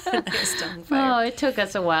 Nice dung fire. Oh, it took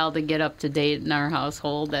us a while to get up to date in our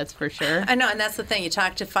household, that's for sure. I know, and that's the thing. You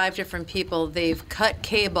talk to 5 different people. They've cut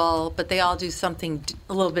cable, but they all do something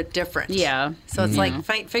a little bit different. Yeah. So it's like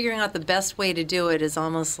figuring out the best way to do it is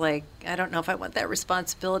almost like, I don't know if I want that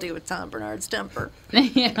responsibility with Tom Bernard Stemper.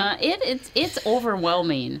 Yeah, it's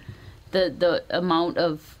overwhelming, the amount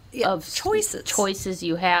of choices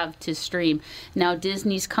you have to stream. Now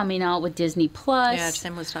Disney's coming out with Disney Plus. Yeah,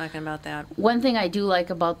 Tim was talking about that. One thing I do like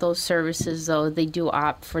about those services, though, they do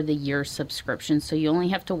opt for the year subscription, so you only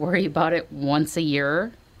have to worry about it once a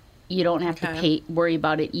year. You don't have to worry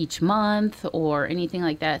about it each month or anything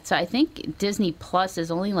like that. So I think Disney Plus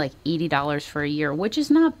is only like $80 for a year, which is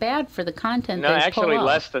not bad for the content. No, they actually pull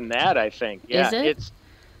less than that. I think. Yeah, is it?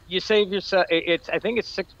 You save yourself. I think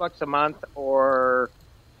it's $6 a month, or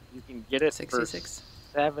you can get it 66.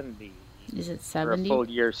 for $70. Is it for a 70? full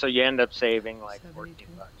year? So you end up saving like $14.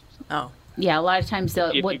 Oh, yeah. A lot of times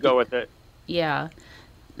If you go with it. Yeah.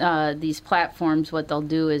 These platforms, what they'll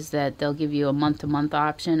do is that they'll give you a month-to-month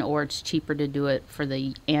option, or it's cheaper to do it for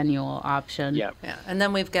the annual option. Yeah. And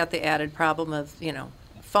then we've got the added problem of,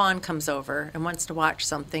 Fawn comes over and wants to watch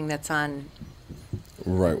something that's on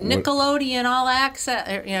Right. Nickelodeon All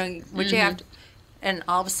Access, which you have to, and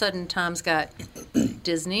all of a sudden Tom's got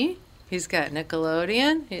Disney, he's got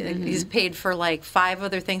Nickelodeon, he's paid for like 5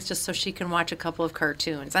 other things just so she can watch a couple of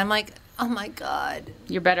cartoons. I'm like, oh my God.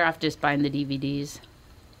 You're better off just buying the DVDs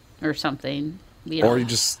or something. Or you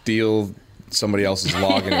just steal somebody else's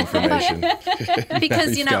login information.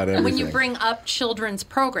 Because, You've got when you everything. bring up children's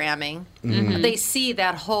programming, they see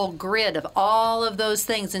that whole grid of all of those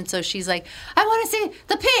things. And so she's like, I want to see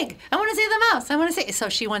the pig. I want to see the mouse. I want to see. So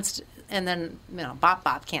she wants to, and then, Bop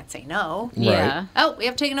Bop can't say no. Yeah. Oh, we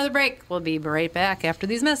have to take another break. We'll be right back after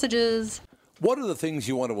these messages. What are the things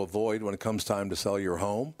you want to avoid when it comes time to sell your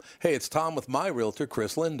home? Hey, it's Tom with my realtor,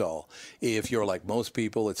 Chris Lindahl. If you're like most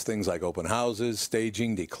people, it's things like open houses,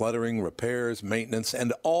 staging, decluttering, repairs, maintenance,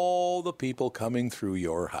 and all the people coming through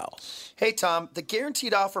your house. Hey, Tom, the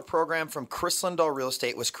Guaranteed Offer program from Chris Lindahl Real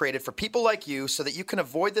Estate was created for people like you so that you can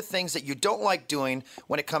avoid the things that you don't like doing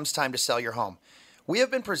when it comes time to sell your home. We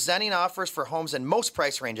have been presenting offers for homes in most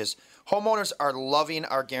price ranges. Homeowners are loving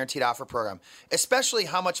our Guaranteed Offer program, especially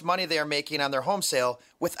how much money they are making on their home sale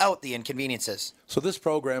without the inconveniences. So this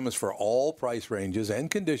program is for all price ranges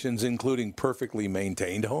and conditions, including perfectly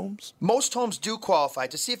maintained homes? Most homes do qualify.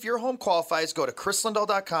 To see if your home qualifies, go to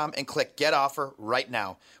chrislindahl.com and click Get Offer right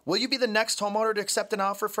now. Will you be the next homeowner to accept an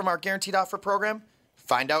offer from our Guaranteed Offer program?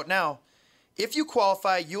 Find out now. If you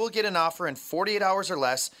qualify, you will get an offer in 48 hours or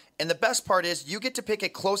less, and the best part is you get to pick a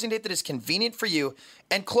closing date that is convenient for you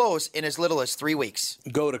and close in as little as 3 weeks.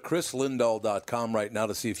 Go to chrislindahl.com right now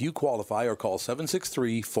to see if you qualify or call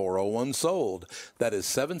 763-401-SOLD. That is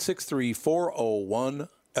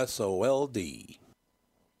 763-401-SOLD.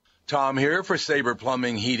 Tom here for Sabre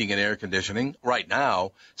Plumbing, Heating, and Air Conditioning. Right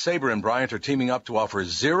now, Sabre and Bryant are teaming up to offer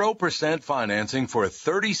 0% financing for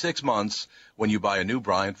 36 months when you buy a new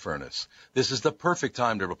Bryant furnace. This is the perfect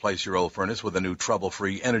time to replace your old furnace with a new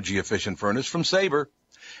trouble-free, energy-efficient furnace from Sabre.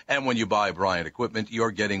 And when you buy Bryant equipment,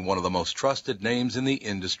 you're getting one of the most trusted names in the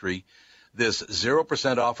industry. This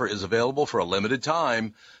 0% offer is available for a limited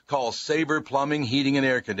time. Call Sabre Plumbing, Heating, and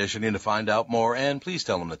Air Conditioning to find out more, and please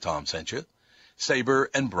tell them that Tom sent you. Sabre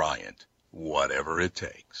and Bryant, whatever it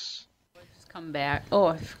takes. Just come back. Oh,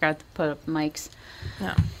 I forgot to put up mics.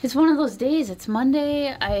 No. It's one of those days. It's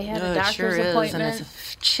Monday. I had a doctor's appointment. And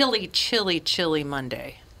it's a chilly, chilly, chilly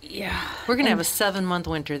Monday. Yeah. We're going to have a 7-month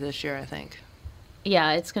winter this year, I think.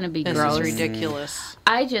 Yeah, it's going to be gross. This is ridiculous.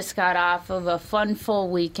 I just got off of a fun, full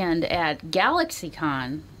weekend at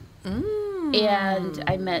GalaxyCon. And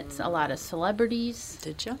I met a lot of celebrities.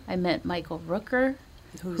 Did you? I met Michael Rooker.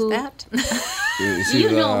 Who's that?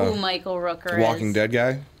 You know who Michael Rooker is. Walking Dead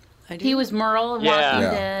guy? He was Merle in Walking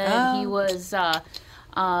Dead. Oh. He was Never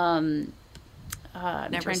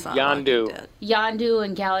saw Yondu. Yondu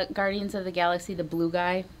in Guardians of the Galaxy, the blue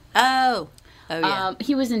guy. Oh yeah.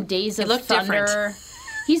 He was in Days of Thunder. Different.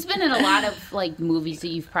 He's been in a lot of movies that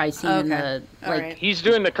you've probably seen in the right. He's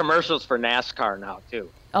doing the commercials for NASCAR now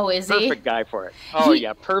too. Oh, is he? Perfect guy for it. Oh,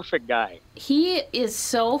 yeah, perfect guy. He is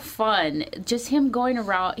so fun. Just him going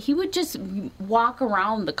around. He would just walk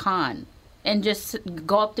around the con and just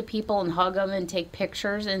go up to people and hug them and take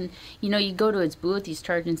pictures. And, you go to his booth, he's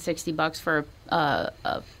charging $60 for a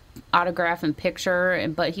autograph and picture.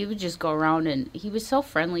 But he would just go around, and he was so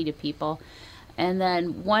friendly to people. And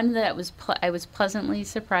then one that I was pleasantly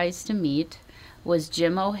surprised to meet was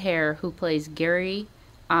Jim O'Hare, who plays Gary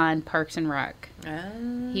on Parks and Rec.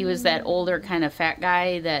 Oh. He was that older kind of fat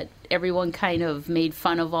guy that everyone kind of made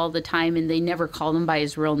fun of all the time, and they never called him by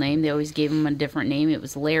his real name. They always gave him a different name. It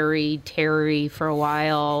was Larry, Terry for a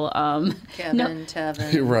while. Kevin,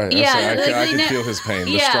 Tevin. Right. Yeah, I can feel his pain.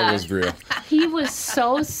 The struggle is real. He was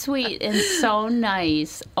so sweet and so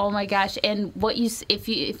nice. Oh my gosh! And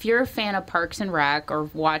if you're a fan of Parks and Rec or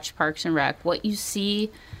watch Parks and Rec, what you see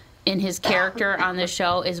in his character on the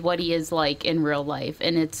show is what he is like in real life,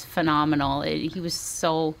 and it's phenomenal. He was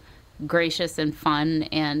so gracious and fun,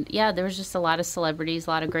 and there was just a lot of celebrities,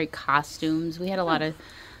 a lot of great costumes. We had a lot of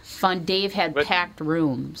fun. Dave had packed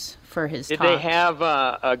rooms for his talk. Did they have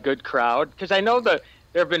a good crowd? Because I know that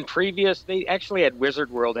there have been they actually had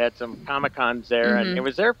Wizard World, had some Comic-Cons there, and it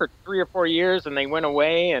was there for 3 or 4 years, and they went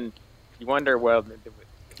away, and you wonder, well,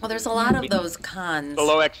 there's a lot of those cons.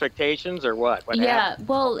 Below expectations or what? What happened?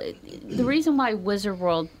 Well, the reason why Wizard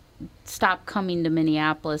World stopped coming to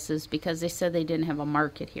Minneapolis is because they said they didn't have a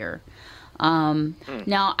market here.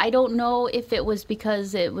 Now, I don't know if it was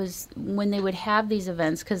because it was when they would have these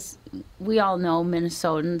events, because we all know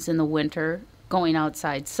Minnesotans in the winter going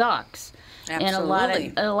outside sucks. Absolutely.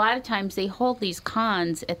 And a lot of times they hold these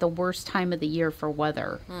cons at the worst time of the year for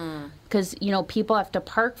weather. Because, people have to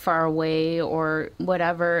park far away or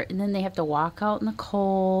whatever, and then they have to walk out in the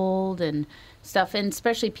cold and stuff. And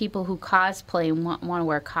especially people who cosplay and want to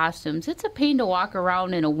wear costumes. It's a pain to walk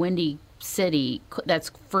around in a windy city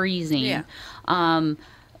that's freezing. Yeah.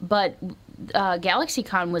 But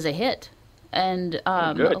GalaxyCon was a hit. And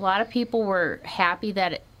a lot of people were happy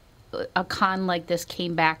that a con like this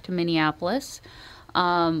came back to Minneapolis.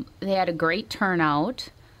 They had a great turnout.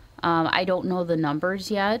 I don't know the numbers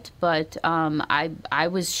yet, but I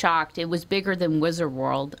was shocked. It was bigger than Wizard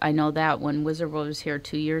World. I know that when Wizard World was here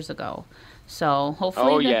 2 years ago. So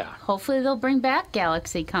hopefully they'll bring back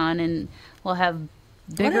GalaxyCon and we'll have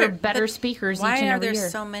better speakers each and every year. Why are there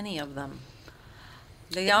so many of them?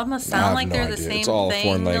 They almost sound like they're the same it's all thing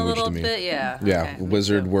foreign language a little to me. bit. Yeah. Okay.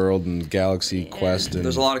 Wizard World and Galaxy Quest. And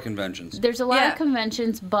there's a lot of conventions. There's a lot of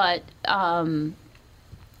conventions, but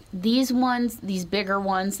these bigger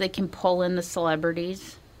ones, they can pull in the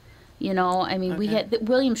celebrities. We had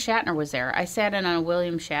William Shatner was there. I sat in on a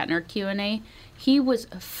William Shatner Q&A. He was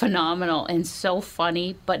phenomenal and so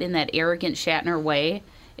funny, but in that arrogant Shatner way.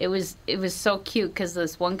 It was so cute because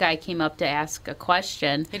this one guy came up to ask a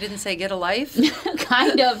question. He didn't say get a life?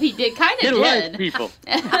 Kind of. He did. Kind of did. Get a life, people.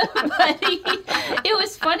 But it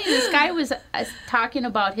was funny. This guy was talking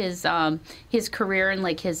about his career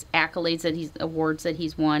and his accolades awards that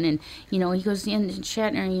he's won. And, he goes, and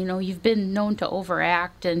Shatner, you've been known to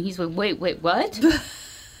overact. And he's like, wait, what?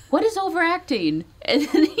 what is overacting? And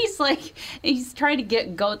then he's trying to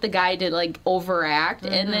goat the guy to like overact,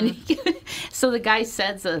 and then so the guy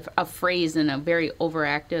says a phrase in a very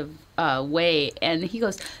overactive way, and he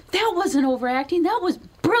goes, "That wasn't overacting. That was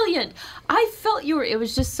brilliant. I felt you were." It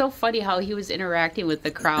was just so funny how he was interacting with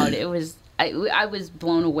the crowd. It was I was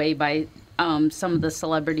blown away by some of the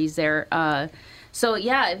celebrities there. So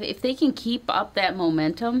yeah, if they can keep up that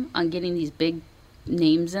momentum on getting these big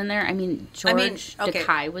names in there. I mean, George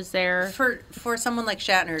Takei was there. For someone like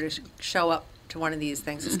Shatner to show up to one of these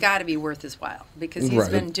things, it's got to be worth his while because he's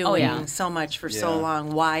been doing so much for so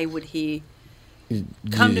long. Why would he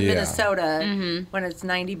come to Minnesota when it's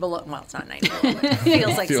 90 below? Well, it's not 90 below. But it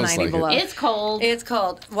feels like it's 90 below. It's cold. It's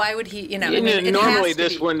cold. Why would he? Normally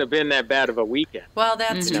this wouldn't have been that bad of a weekend. Well,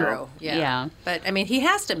 that's true. Yeah. But I mean, he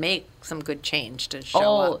has to make some good change to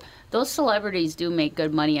show up. Those celebrities do make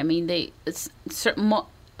good money. I mean,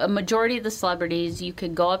 a majority of the celebrities, you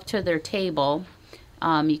could go up to their table,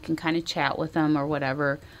 you can kind of chat with them or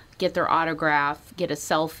whatever, get their autograph, get a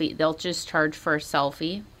selfie. They'll just charge for a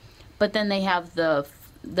selfie. But then they have the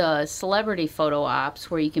celebrity photo ops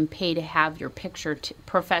where you can pay to have your picture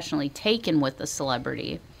professionally taken with the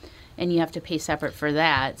celebrity. And you have to pay separate for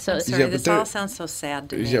that. So this all sounds so sad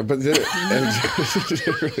to me. Yeah, but it's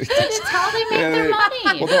how they make their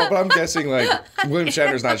money. Well, no, but I'm guessing like William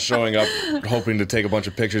Shatner's not showing up hoping to take a bunch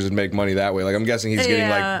of pictures and make money that way. Like I'm guessing he's getting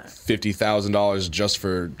like $50,000 just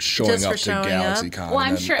for showing up to GalaxyCon. Well,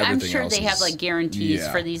 I'm sure they have like guarantees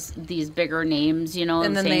for these bigger names, you know.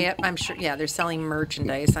 And then I'm sure they're selling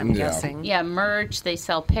merchandise. I'm guessing. Yeah, merch. They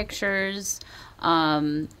sell pictures.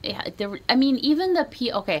 Even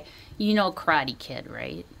you know Karate Kid,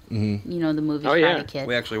 right? Mm-hmm. You know the movie Karate Kid.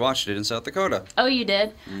 We actually watched it in South Dakota. Oh, you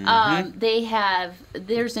did? Mm-hmm.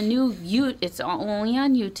 There's a new, it's only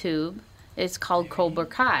on YouTube. It's called Cobra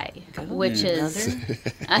Kai, which is...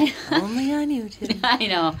 only on YouTube. I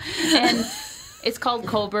know. And it's called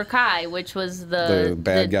Cobra Kai, which was the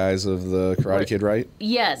bad guys of the Karate Kid, right?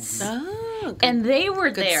 Yes. Oh. Good, and they were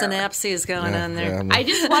good there. Synapses going on there. I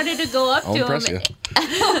just wanted to go up to him.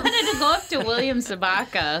 I wanted to go up to William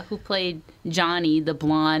Zabaka, who played Johnny, the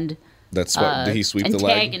blonde. That's what did he sweep the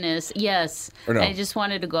leg? Antagonist, yes. Or no? I just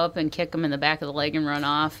wanted to go up and kick him in the back of the leg and run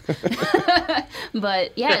off.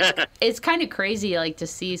 But yeah, it's kind of crazy, like to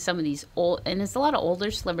see some of these old, and it's a lot of older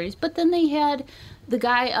celebrities. But then they had the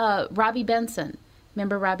guy Robbie Benson.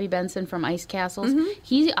 Remember Robbie Benson from Ice Castles? Mm-hmm.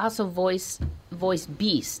 He also voiced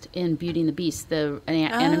Beast in Beauty and the Beast, the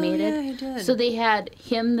animated. Yeah, he did. So they had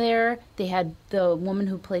him there. They had the woman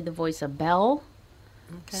who played the voice of Belle.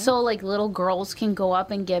 Okay. So like little girls can go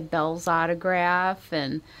up and get Belle's autograph.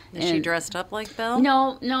 Is she dressed up like Belle?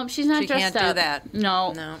 No, she's not dressed up. She can't do that.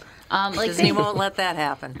 No. Disney won't let that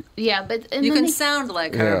happen. Yeah, but you can sound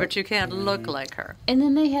like her, but you can't look like her. And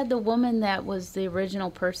then they had the woman that was the original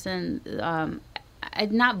person.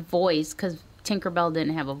 Not voice, because Tinkerbell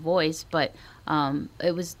didn't have a voice, but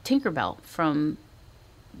it was Tinkerbell from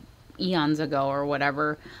eons ago or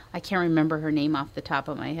whatever. I can't remember her name off the top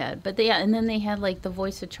of my head. But and then they had like the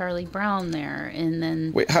voice of Charlie Brown there, and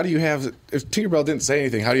then... Wait, how do you have... If Tinkerbell didn't say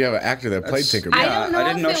anything, how do you have an actor that played Tinkerbell? I don't know. I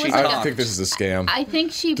didn't know she talked. I think this is a scam. I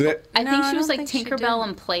think she was like Tinkerbell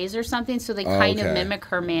in plays or something, so they kind of mimic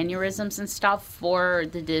her mannerisms and stuff for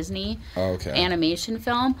the Disney animation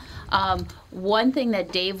film. One thing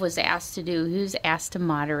that Dave was asked to do, he was asked to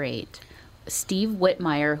moderate Steve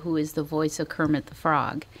Whitmire, who is the voice of Kermit the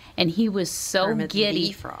Frog, and he was so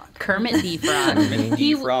giddy. Kermit the Frog. Kermit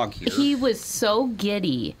the Frog here. He was so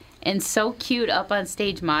giddy and so cute up on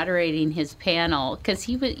stage moderating his panel, because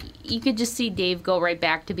you could just see Dave go right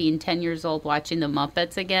back to being 10 years old watching the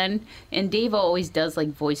Muppets again. And Dave always does like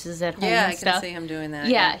voices at home and stuff. Yeah, I can see him doing that.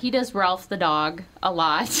 Yeah, he does Ralph the dog a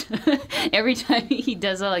lot. Every time he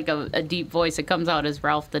does a deep voice, it comes out as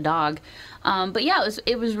Ralph the dog. But yeah,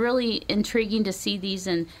 it was really intriguing to see these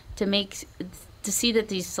and to see that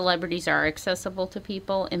these celebrities are accessible to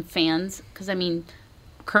people and fans. Because I mean,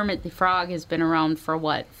 Kermit the Frog has been around for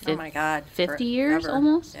what? 50 years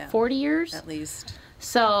almost? Yeah. 40 years? At least.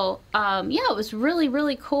 So, it was really,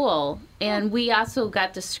 really cool. And we also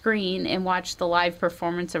got to screen and watch the live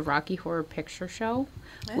performance of Rocky Horror Picture Show,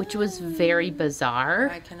 which was very bizarre.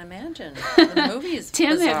 I can imagine. The movie is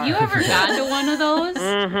Tim, bizarre. have you ever gone to one of those?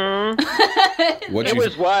 Mm-hmm. It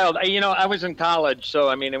was wild. I was in college, so,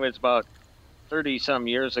 I mean, it was about 30-some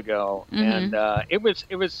years ago. Mm-hmm. And it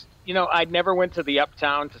was... I never went to the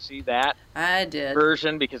Uptown to see that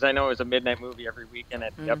version because I know it was a midnight movie every weekend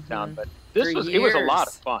at the Uptown. But it was a lot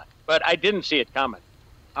of fun. But I didn't see it coming.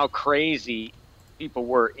 How crazy people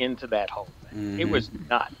were into that whole thing. Mm-hmm. It was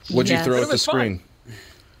nuts. What'd you throw at the screen?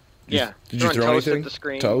 Yeah. Did you throw toast anything? at the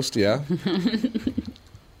screen. Toast, yeah.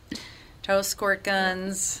 Toast, squirt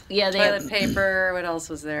guns, Yeah, toilet paper. What else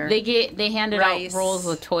was there? They handed Rice. out rolls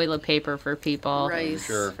of toilet paper for people. Rice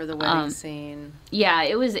for the wedding scene. Yeah,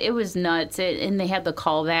 it was nuts. And they had the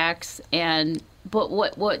callbacks, but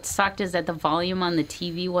what sucked is that the volume on the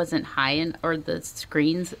TV wasn't high, or the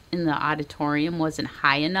screens in the auditorium wasn't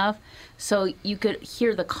high enough, so you could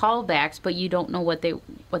hear the callbacks, but you don't know what they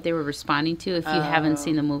were responding to if you haven't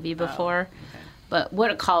seen the movie before. But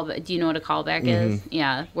what a callback? Do you know what a callback is?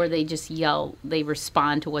 Yeah, where they just yell, they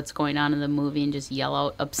respond to what's going on in the movie and just yell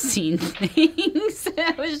out obscene things.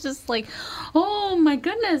 I was just like, oh my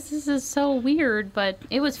goodness, this is so weird, but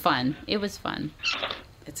it was fun. It was fun.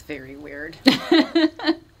 It's very weird.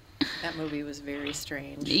 That movie was very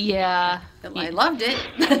strange. Yeah. I loved it.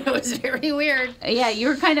 It was very weird. Yeah, you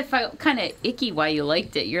were kind of icky why you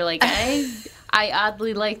liked it. You're like, I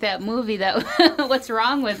oddly like that movie. That what's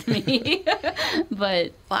wrong with me?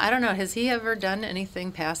 But well, I don't know. Has he ever done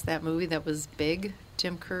anything past that movie that was big?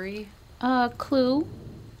 Tim Curry. Clue.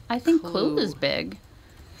 I think Clue is big.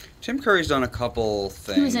 Tim Curry's done a couple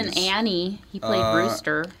things. He was in Annie. He played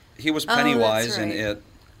Brewster. He was Pennywise in it.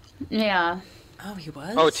 Yeah. Oh, he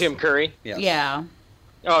was. Oh, Tim Curry. Yes. Yeah.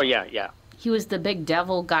 Oh, yeah. He was the big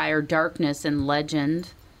devil guy or Darkness in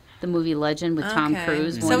Legend. The movie Legend with Tom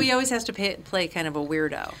Cruise. So he always has to play kind of a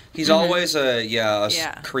weirdo. He's always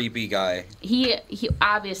a creepy guy. He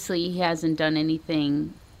obviously he hasn't done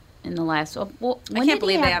anything in the last. Well, I can't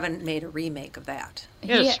believe they haven't made a remake of that. He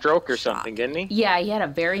had a stroke or something, didn't he? Yeah, he had a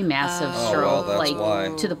very massive stroke, that's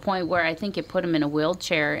why. To the point where I think it put him in a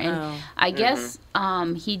wheelchair. And I guess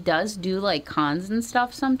he does do like cons and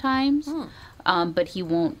stuff sometimes, but he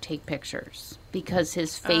won't take pictures because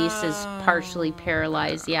his face is partially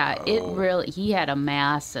paralyzed. Yeah, he had a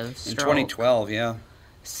massive stroke. In 2012, yeah.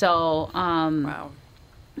 So, wow.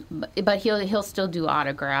 But he'll still do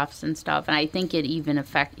autographs and stuff, and I think it even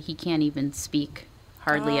he can't even speak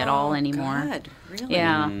hardly at all anymore. God, really?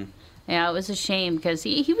 Yeah, yeah. It was a shame because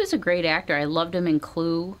he was a great actor. I loved him in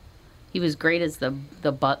Clue. He was great as the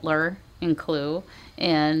butler in Clue,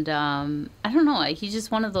 and I don't know. He's just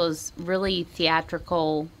one of those really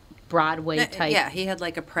theatrical Broadway type. Yeah, he had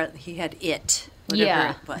like he had it.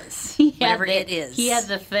 Whatever it was. Whatever it is. He had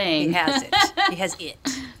the thing. He has it. He has it.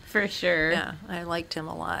 For sure. Yeah, I liked him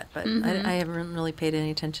a lot, but I haven't really paid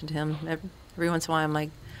any attention to him. Every once in a while, I'm like,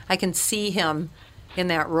 I can see him in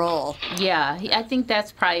that role. Yeah, I think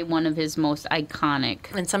that's probably one of his most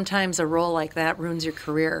iconic. And sometimes a role like that ruins your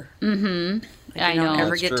career. Mm-hmm. Like you don't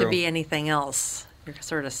ever get to be anything else. You're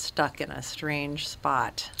sort of stuck in a strange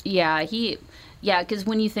spot. Yeah, because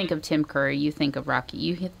when you think of Tim Curry, you think of Rocky.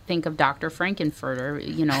 You think of Dr. Frankenfurter,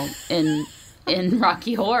 in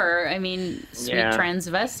Rocky Horror. I mean, sweet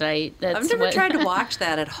transvestite. I've never tried to watch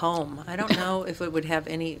that at home. I don't know if it would have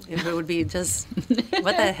if it would be just,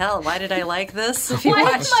 what the hell? Why did I like this? If you Why am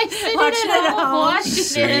I sitting at home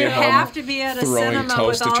watching it? You have to be at a cinema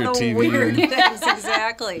with all the weird things.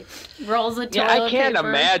 Exactly. Rolls of toilet I can't paper.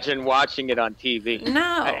 imagine watching it on TV.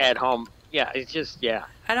 No. At home. Yeah, it's just,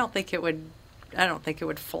 I don't think it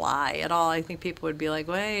would fly at all. I think people would be like,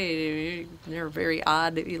 "Wait, you're very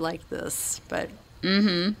odd that you like this." But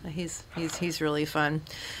he's really fun.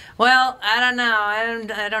 Well, I don't know.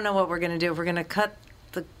 I don't know what we're gonna do. If we're gonna cut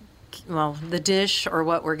the dish or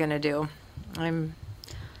what we're gonna do. I'm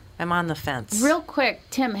on the fence. Real quick,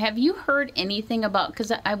 Tim, have you heard anything about?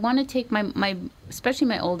 Because I want to take my especially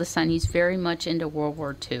my oldest son. He's very much into World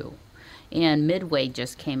War II. And Midway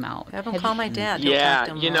just came out. Have him call my dad. Yeah,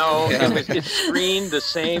 it screened the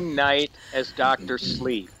same night as Dr.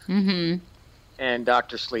 Sleep. Mm-hmm. And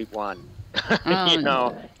Dr. Sleep won. And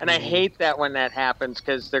I hate that when that happens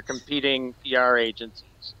because they're competing PR agencies.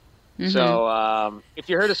 Mm-hmm. So if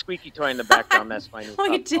you heard a squeaky toy in the background, that's my new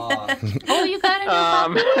puppy. We did. Oh, you got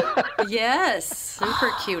a new puppy? Yes,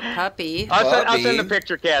 super cute puppy. I'll send a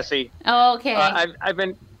picture, Cassie. Oh, okay. I've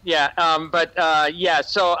been... Yeah,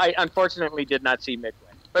 so I unfortunately did not see Midway.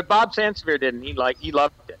 But Bob Sansevier didn't. He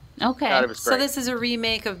loved it. Okay. Thought it was great. So this is a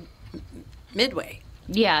remake of Midway.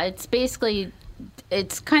 Yeah,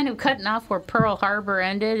 it's kind of cutting off where Pearl Harbor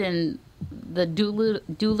ended and the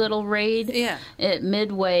Doolittle raid. Yeah. At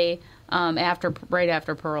Midway right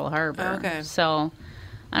after Pearl Harbor. Okay. So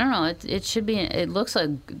I don't know. It should be. It looks like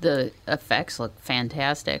the effects look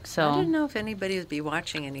fantastic. So I didn't know if anybody would be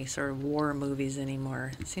watching any sort of war movies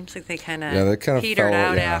anymore. It seems like they kind of petered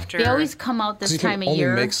out after. They always come out this time of year. You can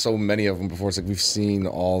only make so many of them before. It's like we've seen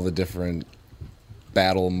all the different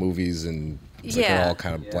battle movies, and it's like they all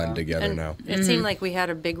kind of blend together now. It seemed like we had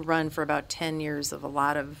a big run for about 10 years of a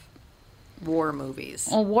lot of war movies.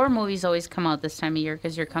 Well, war movies always come out this time of year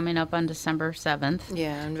because you're coming up on December 7th.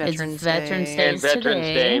 Yeah, and It's Veterans Veterans Day. Day. And Veterans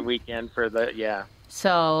Day weekend for the, yeah.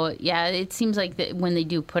 So, yeah, it seems like that when they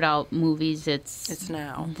do put out movies, it's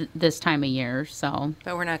now. This time of year, so.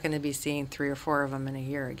 But we're not going to be seeing 3 or 4 of them in a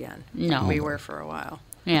year again. No. We were for a while.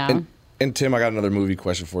 Yeah. And Tim, I got another movie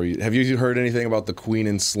question for you. Have you heard anything about the Queen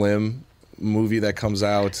and Slim movie that comes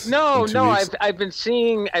out? No, in 2 weeks? I've been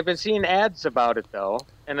seeing ads about it though,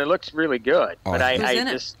 and it looks really good. Oh, but Who's in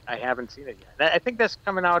I haven't seen it yet. I think that's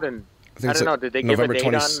coming out in I it's don't know. Did they give a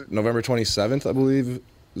date on? November 27th, I believe,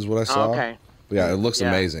 is what I saw. Oh, okay. Yeah, it looks Yeah.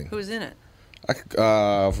 amazing. Who's in it?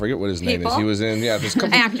 I forget what his name is. People? He was in, there's a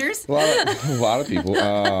couple Actors? a lot of people.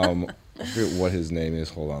 I forget what his name is.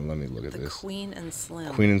 Hold on, let me look at this. Queen and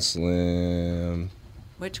Slim. Queen and Slim.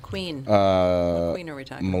 Which queen? What queen are we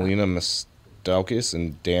talking Melina Mastoukis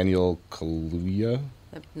and Daniel Kaluuya.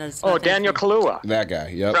 about? Daniel Kaluuya. That guy,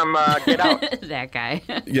 yep. From Get Out. That guy.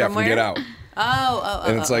 Yeah, From from Get where? Out. Oh.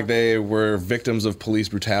 And it's like they were victims of police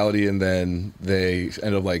brutality, and then they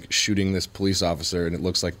end up like shooting this police officer, and it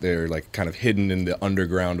looks like they're like kind of hidden in the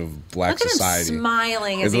underground of black Look at society. him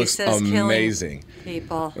smiling as it he looks says amazing. killing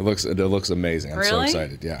people. It looks amazing. I'm so Really?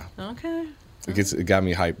 excited. Yeah. Okay. It got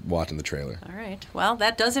me hyped watching the trailer. All right. Well,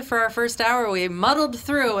 that does it for our first hour. We muddled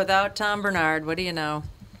through without Tom Bernard. What do you know?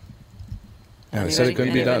 Yeah, they said it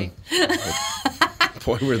couldn't be done.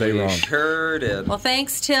 Boy, were they wrong. Sure did. Well,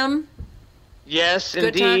 thanks, Tim. Yes,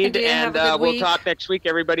 Good talking indeed. to you. Have And a good we'll week. talk next week.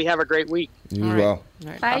 Everybody have a great week. You All right. well.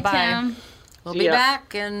 All right. Bye, Bye-bye. Tim. We'll See be ya.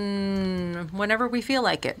 back in whenever we feel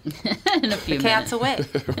like it. In a few The cat's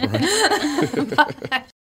minutes. away. Bye.